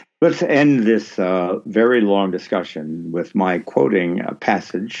 Let's end this very long discussion with my quoting a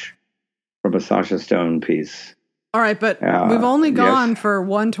passage from a Sasha Stone piece. All right, but we've only gone for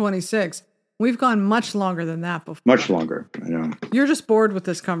 126. We've gone much longer than that before. Much longer, I know. You're just bored with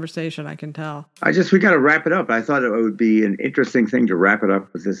this conversation, I can tell. We got to wrap it up. I thought it would be an interesting thing to wrap it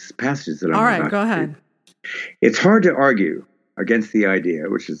up with this passage that I'm All right, go ahead. It's hard to argue against the idea,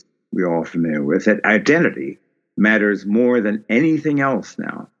 which is we're all familiar with, that identity matters more than anything else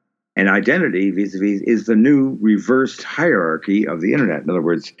now. And identity, vis-a-vis, is the new reversed hierarchy of the internet. In other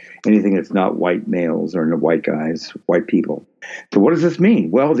words, anything that's not white males or white guys, white people. So what does this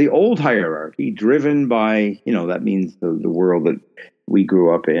mean? Well, the old hierarchy, driven by, that means the world that we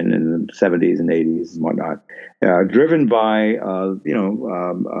grew up in the 70s and 80s and whatnot, driven by,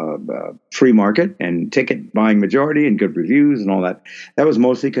 free market and ticket buying majority and good reviews and all that. That was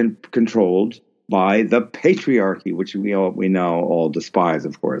mostly controlled by the patriarchy, which we now all despise,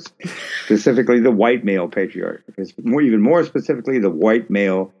 of course, specifically the white male patriarchy, even more specifically the white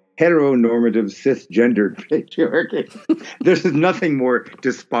male heteronormative cisgendered patriarchy. There's nothing more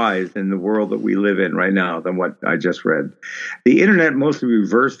despised in the world that we live in right now than what I just read. The internet mostly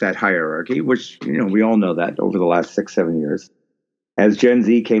reversed that hierarchy, which we all know that over the last 6-7 years, as Gen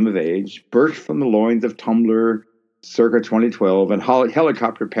Z came of age, birthed from the loins of Tumblr circa 2012 and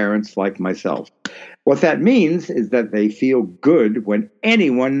helicopter parents like myself. What that means is that they feel good when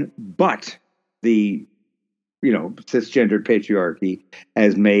anyone but the, cisgendered patriarchy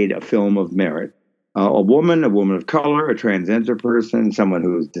has made a film of merit. A woman of color, a transgender person, someone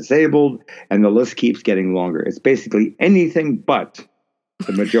who is disabled, and the list keeps getting longer. It's basically anything but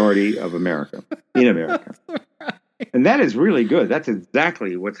the majority of America, in America. And that is really good. That's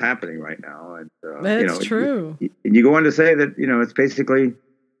exactly what's happening right now. And, that's true. And you go on to say that, it's basically,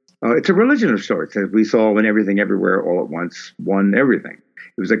 it's a religion of sorts, as we saw when everything everywhere all at once won everything.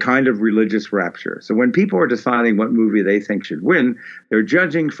 It was a kind of religious rapture. So when people are deciding what movie they think should win, they're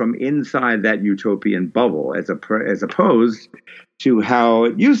judging from inside that utopian bubble, as opposed to how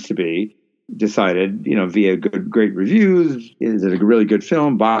it used to be decided, via great reviews. Is it a really good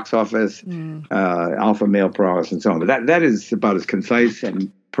film? Box office, alpha male prowess, and so on. But that is about as concise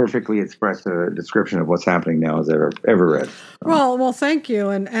and perfectly expressed a description of what's happening now as I've ever read. Well, thank you.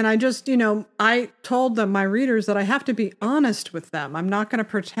 And I just, I told my readers that I have to be honest with them. I'm not going to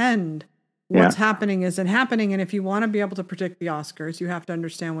pretend what's happening isn't happening. And if you want to be able to predict the Oscars, you have to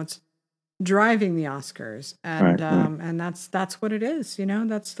understand what's driving the Oscars. And and that's what it is.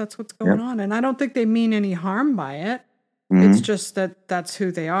 That's what's going on. And I don't think they mean any harm by it. It's just that's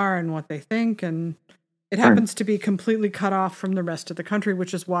who they are and what they think. And it happens to be completely cut off from the rest of the country,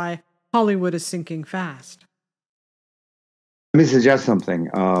 which is why Hollywood is sinking fast. Let me suggest something.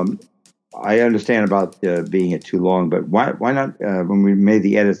 I understand about being it too long, but why not, when we made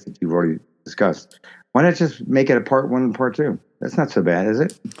the edits that you've already discussed, why not just make it a part 1 and part 2? That's not so bad, is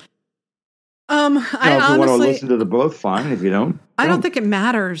it? I if you want to listen to the both, fine. If you don't, I don't think it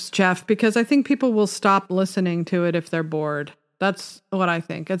matters, Jeff, because I think people will stop listening to it if they're bored. That's what I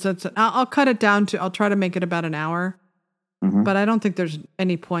think. I'll cut it down I'll try to make it about an hour, but I don't think there's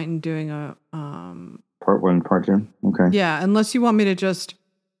any point in doing a part 1, part 2. Okay. Yeah, unless you want me to just.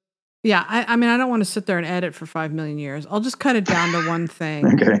 Yeah, I mean, I don't want to sit there and edit for 5 million years. I'll just cut it down to one thing.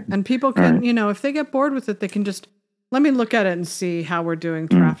 Okay. And people can, if they get bored with it, they can just let me look at it and see how we're doing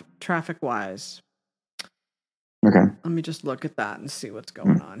traffic wise. Okay. Let me just look at that and see what's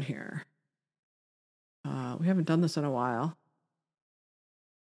going on here. We haven't done this in a while.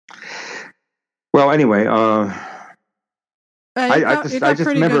 Well, anyway, I just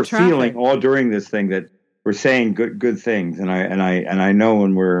remember feeling all during this thing that we're saying good things, and I know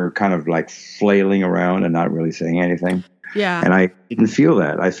when we're kind of like flailing around and not really saying anything. Yeah. And I didn't feel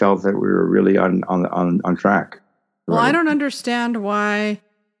that. I felt that we were really on track. Well, I don't understand why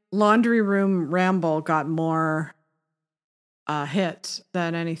Laundry Room Ramble got more hits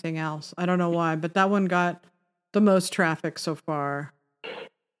than anything else. I don't know why, but that one got the most traffic so far.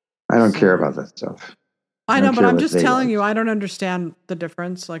 I don't care about that stuff. I know, but I'm just telling you, I don't understand the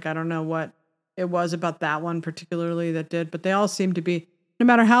difference. Like, I don't know what it was about that one particularly that did, but they all seem to be, no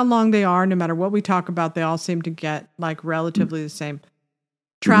matter how long they are, no matter what we talk about, they all seem to get like relatively the same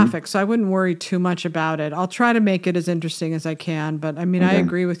traffic. So I wouldn't worry too much about it. I'll try to make it as interesting as I can, but I mean, I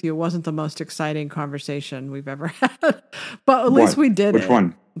agree with you. It wasn't the most exciting conversation we've ever had, but at least we did Which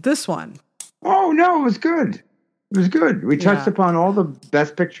one? This one. Oh no, it was good. It was good. We touched upon all the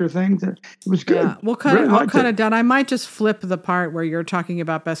best picture things. It was good. Yeah, I'll cut it down. I might just flip the part where you're talking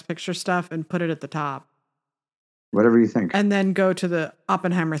about best picture stuff and put it at the top. Whatever you think. And then go to the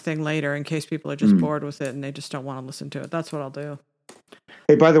Oppenheimer thing later in case people are just bored with it and they just don't want to listen to it. That's what I'll do.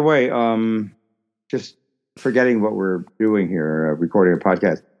 Hey, by the way, just forgetting what we're doing here, recording a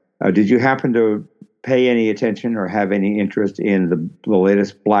podcast. Did you happen to pay any attention or have any interest in the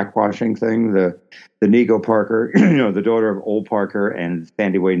latest blackwashing thing? The Nico Parker, the daughter of Old Parker and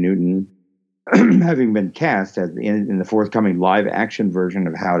Sandy Way Newton, having been cast as in the forthcoming live action version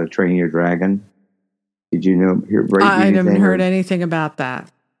of How to Train Your Dragon. Did you know? I haven't heard anything about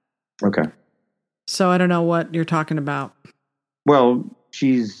that. Okay. So I don't know what you're talking about. Well,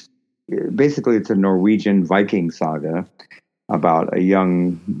 it's a Norwegian Viking saga about a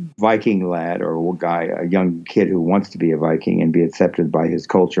young Viking lad or a young kid who wants to be a Viking and be accepted by his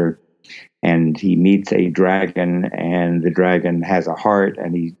culture. And he meets a dragon, and the dragon has a heart,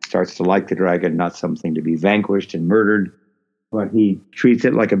 and he starts to like the dragon, not something to be vanquished and murdered, but he treats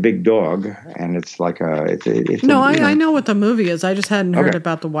it like a big dog. And it's like I know what the movie is. I just hadn't heard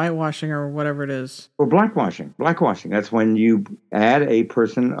about the whitewashing or whatever it is. Well, blackwashing. That's when you add a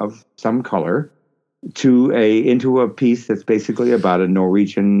person of some color into a piece that's basically about a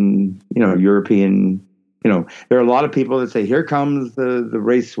Norwegian, European, there are a lot of people that say, here comes the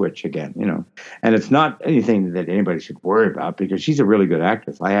race switch again, and it's not anything that anybody should worry about because she's a really good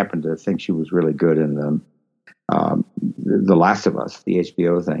actress. I happen to think she was really good in the Last of Us, the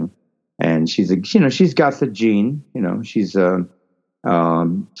HBO thing. And she's got the gene, she's, so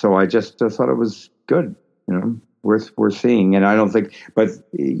I just thought it was good, worth seeing. And I don't think, but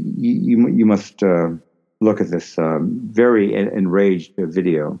you must look at this very enraged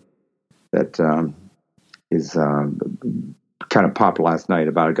video that is kind of popped last night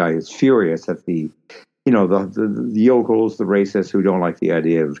about a guy who's furious at the yokels, the racists who don't like the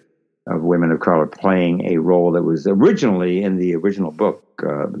idea of women of color playing a role that was originally in the original book.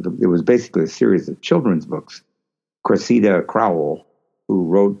 It was basically a series of children's books. Cressida Crowell, who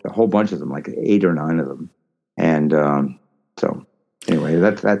wrote a whole bunch of them, like 8 or 9 of them. And so anyway,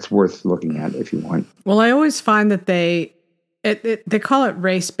 that's worth looking at if you want. Well, I always find that they call it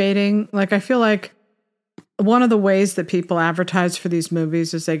race baiting. Like, I feel like one of the ways that people advertise for these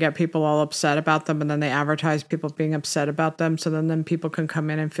movies is they get people all upset about them, and then they advertise people being upset about them. So then people can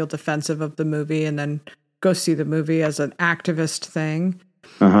come in and feel defensive of the movie and then go see the movie as an activist thing.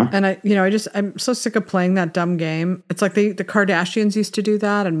 Uh-huh. And I'm so sick of playing that dumb game. It's like the Kardashians used to do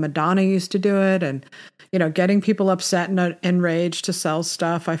that, and Madonna used to do it. And, getting people upset and enraged to sell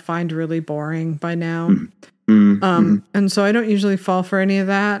stuff, I find really boring by now. Mm-hmm. And so I don't usually fall for any of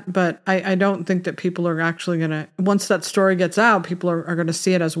that, but I don't think that people are actually going to, once that story gets out, people are going to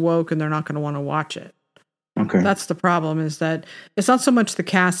see it as woke and they're not going to want to watch it. Okay. That's the problem, is that it's not so much the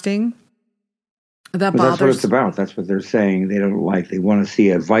casting that bothers. That's what it's about. That's what they're saying. They don't like, they want to see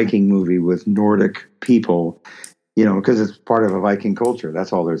a Viking movie with Nordic people, because it's part of a Viking culture.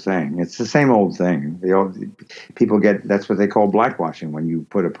 That's all they're saying. It's the same old thing. People get, that's what they call blackwashing, when you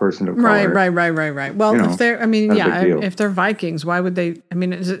put a person of color. Right. Well, if they're, if they're Vikings, why would they,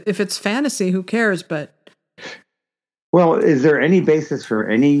 if it's fantasy, who cares? But. Well, is there any basis for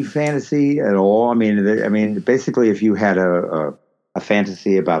any fantasy at all? Basically, if you had a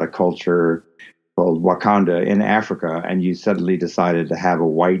fantasy about a culture called Wakanda in Africa, and you suddenly decided to have a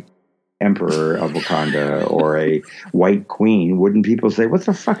white emperor of Wakanda or a white queen, wouldn't people say, what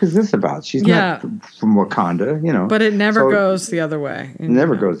the fuck is this about? She's not from Wakanda, But it never goes the other way. It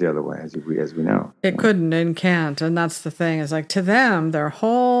never goes the other way, as we know. It couldn't and can't, and that's the thing. Is like, to them, their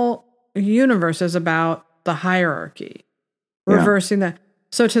whole universe is about the hierarchy, reversing that.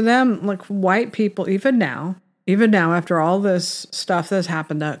 So to them, like, white people, even now, after all this stuff that's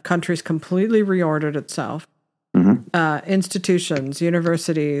happened, the country's completely reordered itself. Mm-hmm. Institutions,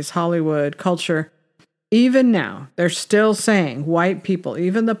 universities, Hollywood, culture. Even now, they're still saying white people,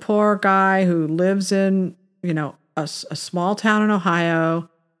 even the poor guy who lives in, a small town in Ohio,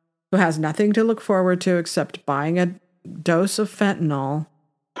 who has nothing to look forward to except buying a dose of fentanyl,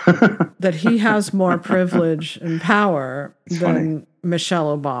 that he has more privilege and power than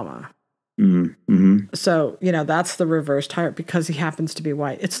Michelle Obama. Mm-hmm. So, that's the reversed hierarchy, because he happens to be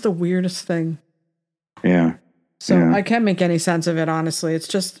white. It's the weirdest thing. Yeah. So I can't make any sense of it, honestly. It's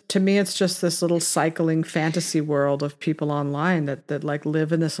just, to me, it's just this little cycling fantasy world of people online that like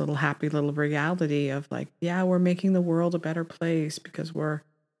live in this little happy little reality of like, we're making the world a better place because we're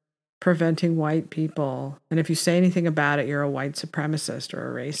preventing white people. And if you say anything about it, you're a white supremacist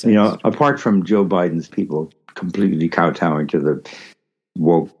or a racist. Apart from Joe Biden's people completely kowtowing to the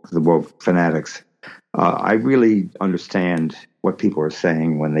woke fanatics, I really understand what people are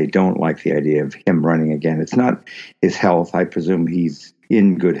saying when they don't like the idea of him running again. It's not his health. I presume he's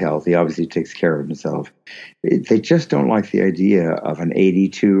in good health. He obviously takes care of himself. They just don't like the idea of an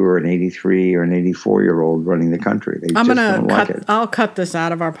 82 or an 83 or an 84-year-old running the country. I'll cut this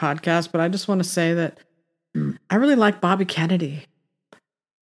out of our podcast, but I just want to say that I really like Bobby Kennedy.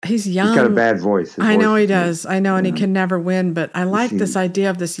 He's young. He's got a bad voice. I know he does. I know, and he can never win. But I like this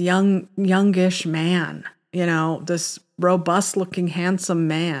idea of this youngish man. This robust-looking, handsome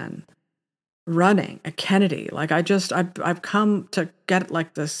man running a Kennedy. Like, I've come to get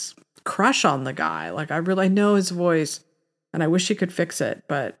like this crush on the guy. Like, I know his voice, and I wish he could fix it.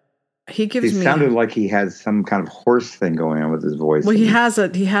 But he sounded like he has some kind of horse thing going on with his voice. Well, he has a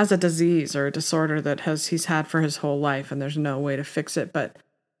disease or a disorder that he's had for his whole life, and there's no way to fix it. But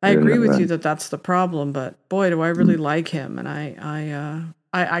I agree with you that that's the problem, but boy, do I really like him, and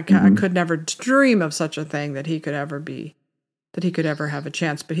I could never dream of such a thing that he could ever have a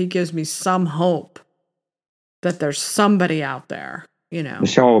chance. But he gives me some hope that there's somebody out there,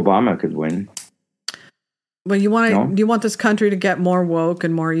 Michelle Obama could win. Well, you want this country to get more woke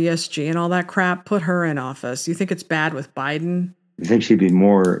and more ESG and all that crap? Put her in office. You think it's bad with Biden? You think she'd be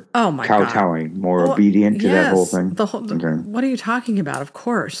more kowtowing, more obedient to that whole thing? What are you talking about? Of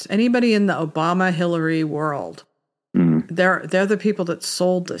course. Anybody in the Obama-Hillary world, they're the people that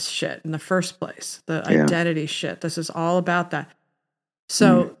sold this shit in the first place, the identity shit. This is all about that.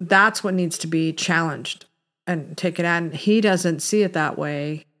 So that's what needs to be challenged and taken out. And he doesn't see it that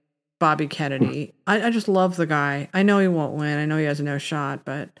way, Bobby Kennedy. I just love the guy. I know he won't win. I know he has no shot,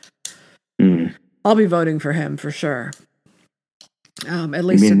 but I'll be voting for him for sure. At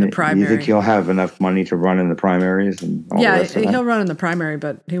least in the primary. You think he'll have enough money to run in the primaries? And all the rest of that? He'll run in the primary,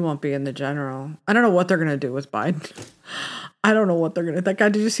 but he won't be in the general. I don't know what they're going to do with Biden. I don't know what they're going to... That guy,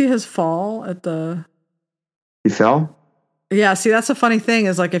 did you see his fall at the... He fell? Yeah, see, that's a funny thing,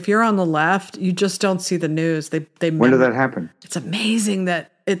 is like if you're on the left, you just don't see the news. When did that happen? It's amazing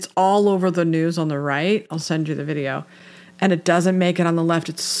that it's all over the news on the right. I'll send you the video. And it doesn't make it on the left.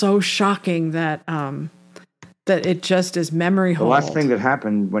 It's so shocking that that it just is memory hold. The last thing that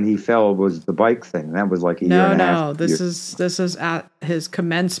happened when he fell was the bike thing. That was like a year and a half. No, this is at his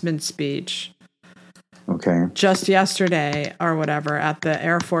commencement speech. Okay. Just yesterday or whatever at the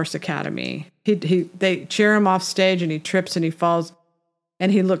Air Force Academy. They cheer him off stage and he trips and he falls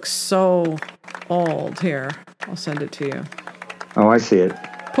and he looks so old. Here, I'll send it to you. Oh, I see it.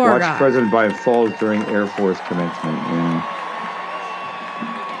 Poor Watch guy. President Biden falls during Air Force commencement. Yeah.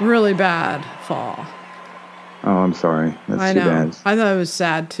 Really bad fall. Oh, I'm sorry. That's too bad. I thought it was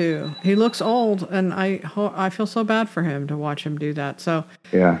sad too. He looks old, and I feel so bad for him to watch him do that. So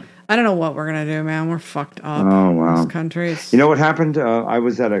yeah, I don't know what we're gonna do, man. We're fucked up. Oh wow, in this country. You know what happened? I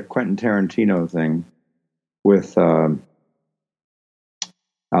was at a Quentin Tarantino thing with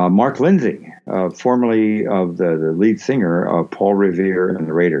Mark Lindsay, formerly of the lead singer of Paul Revere and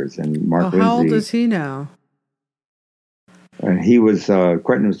the Raiders, and Mark Lindsay. How old is he now? And he was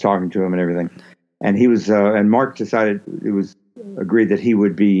Quentin was talking to him and everything, and he was and Mark decided agreed that he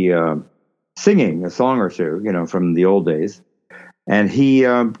would be singing a song or two, from the old days, and he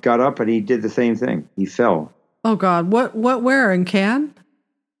got up and he did the same thing. He fell. Oh God! Where in Cannes?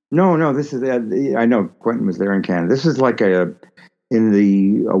 No. This is I know Quentin was there in Cannes. This is like in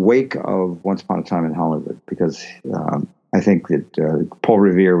the wake of Once Upon a Time in Hollywood, because I think that Paul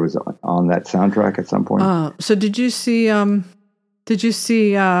Revere was on that soundtrack at some point. So did you see?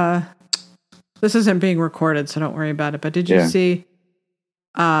 This isn't being recorded, so don't worry about it. But did you see?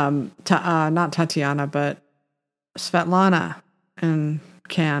 Not Tatiana, but Svetlana in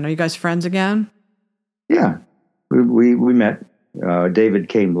Cannes. Are you guys friends again? Yeah, we met. David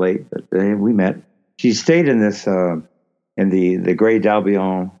came late, but we met. She stayed in this in the Grey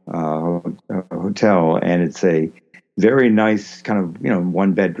d'Albion hotel, and it's a very nice kind of,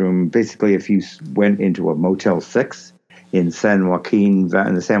 one bedroom. Basically, if you went into a Motel 6 in the San Joaquin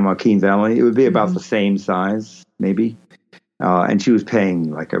Valley, it would be about the same size, maybe. And she was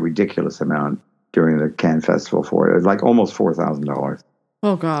paying like a ridiculous amount during the Cannes Festival for it. It was like almost $4,000.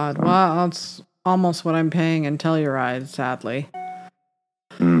 Oh God! Wow, that's almost what I'm paying in Telluride, sadly.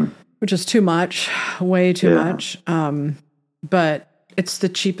 Which is too much, way too much. But it's the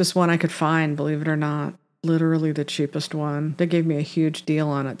cheapest one I could find, believe it or not. Literally the cheapest one. They gave me a huge deal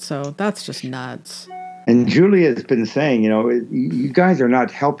on it, so that's just nuts. And Julia's been saying, you guys are not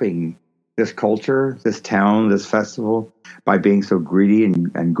helping this culture, this town, this festival by being so greedy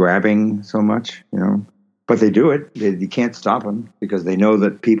and grabbing so much, But they do it. You can't stop them because they know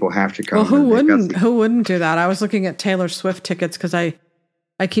that people have to come. Well, who wouldn't do that? I was looking at Taylor Swift tickets because I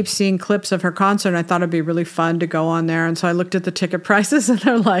keep seeing clips of her concert, and I thought it'd be really fun to go on there. And so I looked at the ticket prices, and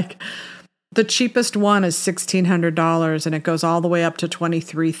they're like, the cheapest one is $1,600, and it goes all the way up to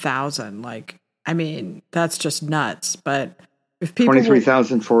 $23,000. Like, I mean, that's just nuts. But if people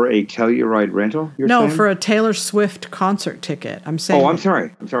 $23,000 for a Telluride rental? No, for a Taylor Swift concert ticket. I'm saying. Oh, I'm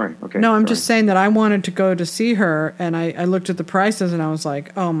sorry. Okay. No, I'm just saying that I wanted to go to see her, and I looked at the prices, and I was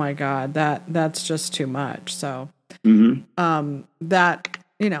like, oh my God, that's just too much. So, that's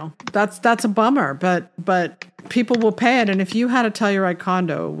a bummer, but people will pay it. And if you had a Telluride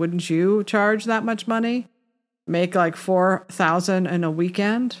condo, wouldn't you charge that much money? Make like $4,000 in a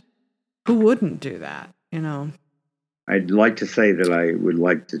weekend? Who wouldn't do that? I'd like to say that I would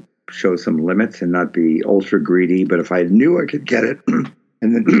like to show some limits and not be ultra greedy, but if I knew I could get it, and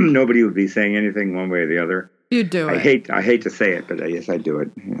then nobody would be saying anything one way or the other, you'd do it. I hate to say it, but yes, I do it.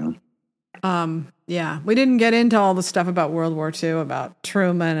 Yeah, we didn't get into all the stuff about World War II, about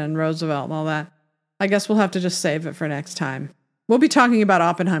Truman and Roosevelt and all that. I guess we'll have to just save it for next time. We'll be talking about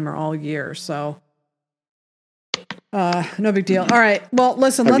Oppenheimer all year, so no big deal. All right, well,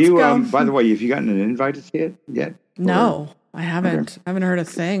 listen, let's go. By the way, have you gotten an invite to see it yet? No, I haven't. Okay. I haven't heard a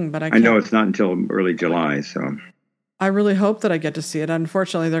thing, but I know it's not until early July, so I really hope that I get to see it.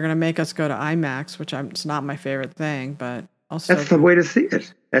 Unfortunately, they're going to make us go to IMAX, which it's not my favorite thing, but that's the way to see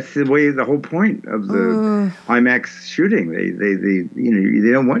it. That's the whole point of the IMAX shooting.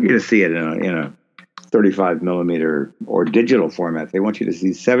 They don't want you to see it in a 35 millimeter or digital format. They want you to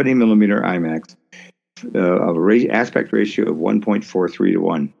see 70 millimeter IMAX of aspect ratio of 1.43 to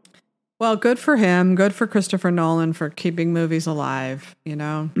 1. Well, good for him. Good for Christopher Nolan for keeping movies alive.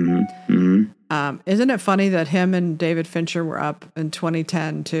 Isn't it funny that him and David Fincher were up in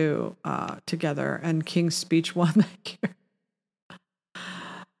 2010 too, together, and King's Speech won that year?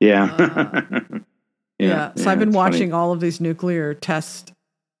 Yeah. So I've been watching all of these nuclear tests.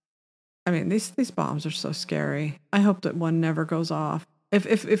 I mean, these bombs are so scary. I hope that one never goes off.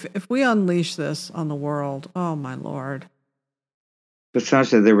 If we unleash this on the world, oh my Lord. But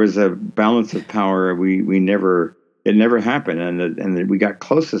Sasha, there was a balance of power. It never happened, and we got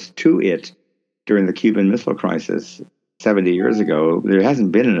closest to it during the Cuban Missile Crisis 70 years ago. There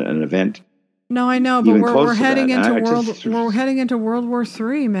hasn't been an event. No, I know, but we're heading into we're heading into World War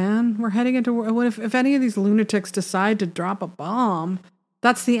III, man. We're heading into what if any of these lunatics decide to drop a bomb?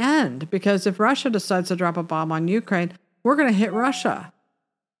 That's the end, because if Russia decides to drop a bomb on Ukraine, we're going to hit Russia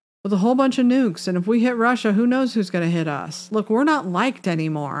with a whole bunch of nukes. And if we hit Russia, who knows who's going to hit us? Look, we're not liked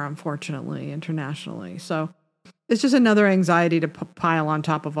anymore, unfortunately, internationally. So it's just another anxiety to pile on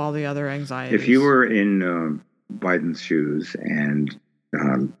top of all the other anxieties. If you were in Biden's shoes and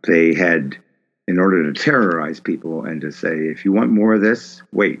they had, in order to terrorize people and to say, if you want more of this,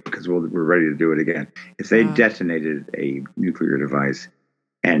 wait, because we're ready to do it again. If they detonated a nuclear device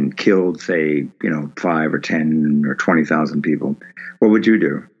and killed, say, 5 or 10 or 20,000 people, what would you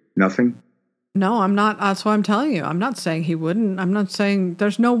do? Nothing? No, I'm not. That's what I'm telling you. I'm not saying he wouldn't. I'm not saying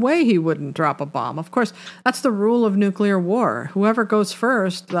there's no way he wouldn't drop a bomb. Of course, that's the rule of nuclear war. Whoever goes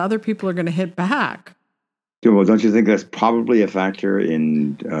first, the other people are going to hit back. Well, don't you think that's probably a factor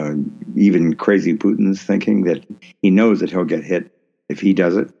in even crazy Putin's thinking, that he knows that he'll get hit if he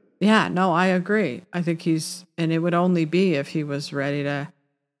does it? Yeah, no, I agree. I think and it would only be if he was ready to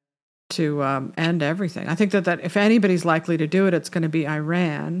end everything. I think that if anybody's likely to do it, it's going to be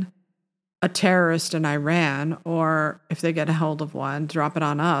Iran, a terrorist in Iran, or if they get a hold of one, drop it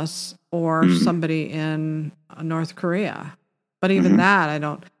on us, or somebody in North Korea. But even that, I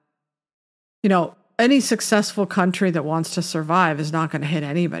don't, any successful country that wants to survive is not going to hit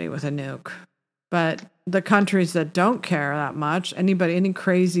anybody with a nuke. But the countries that don't care that much, any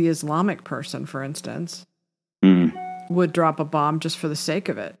crazy Islamic person, for instance, would drop a bomb just for the sake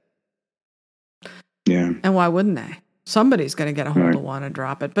of it. Yeah. And why wouldn't they? Somebody's going to get a hold of one and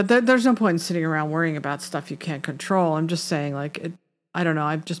drop it. But there's no point in sitting around worrying about stuff you can't control. I'm just saying, I don't know.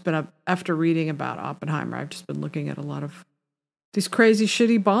 I've just been, after reading about Oppenheimer, I've just been looking at a lot of these crazy,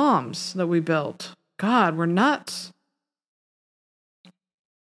 shitty bombs that we built. God, we're nuts.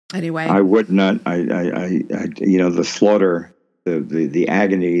 Anyway. I would not, the slaughter, the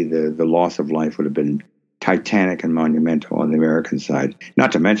agony, the loss of life would have been titanic and monumental on the American side,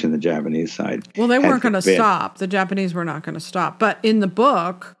 not to mention the Japanese side. Well, they weren't going to stop. The Japanese were not going to stop. But in the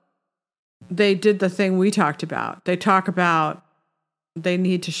book, they did the thing we talked about. They talk about they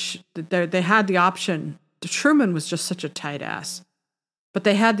need to, they had the option. Truman was just such a tight ass. But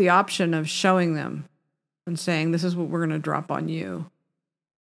they had the option of showing them and saying, this is what we're going to drop on you.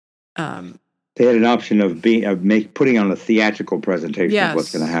 They had an option of putting on a theatrical presentation of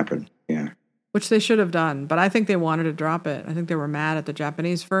what's going to happen. Yeah. Which they should have done, but I think they wanted to drop it. I think they were mad at the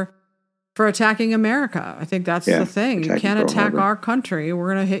Japanese for attacking America. I think that's the thing. You can't attack our country.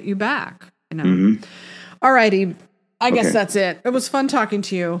 We're going to hit you back. All righty. I guess that's it. It was fun talking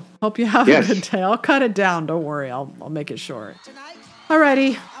to you. Hope you have a good day. I'll cut it down. Don't worry. I'll make it short. All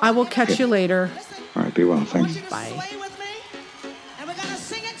righty. I will catch you later. All right. Be well. Thanks. Bye.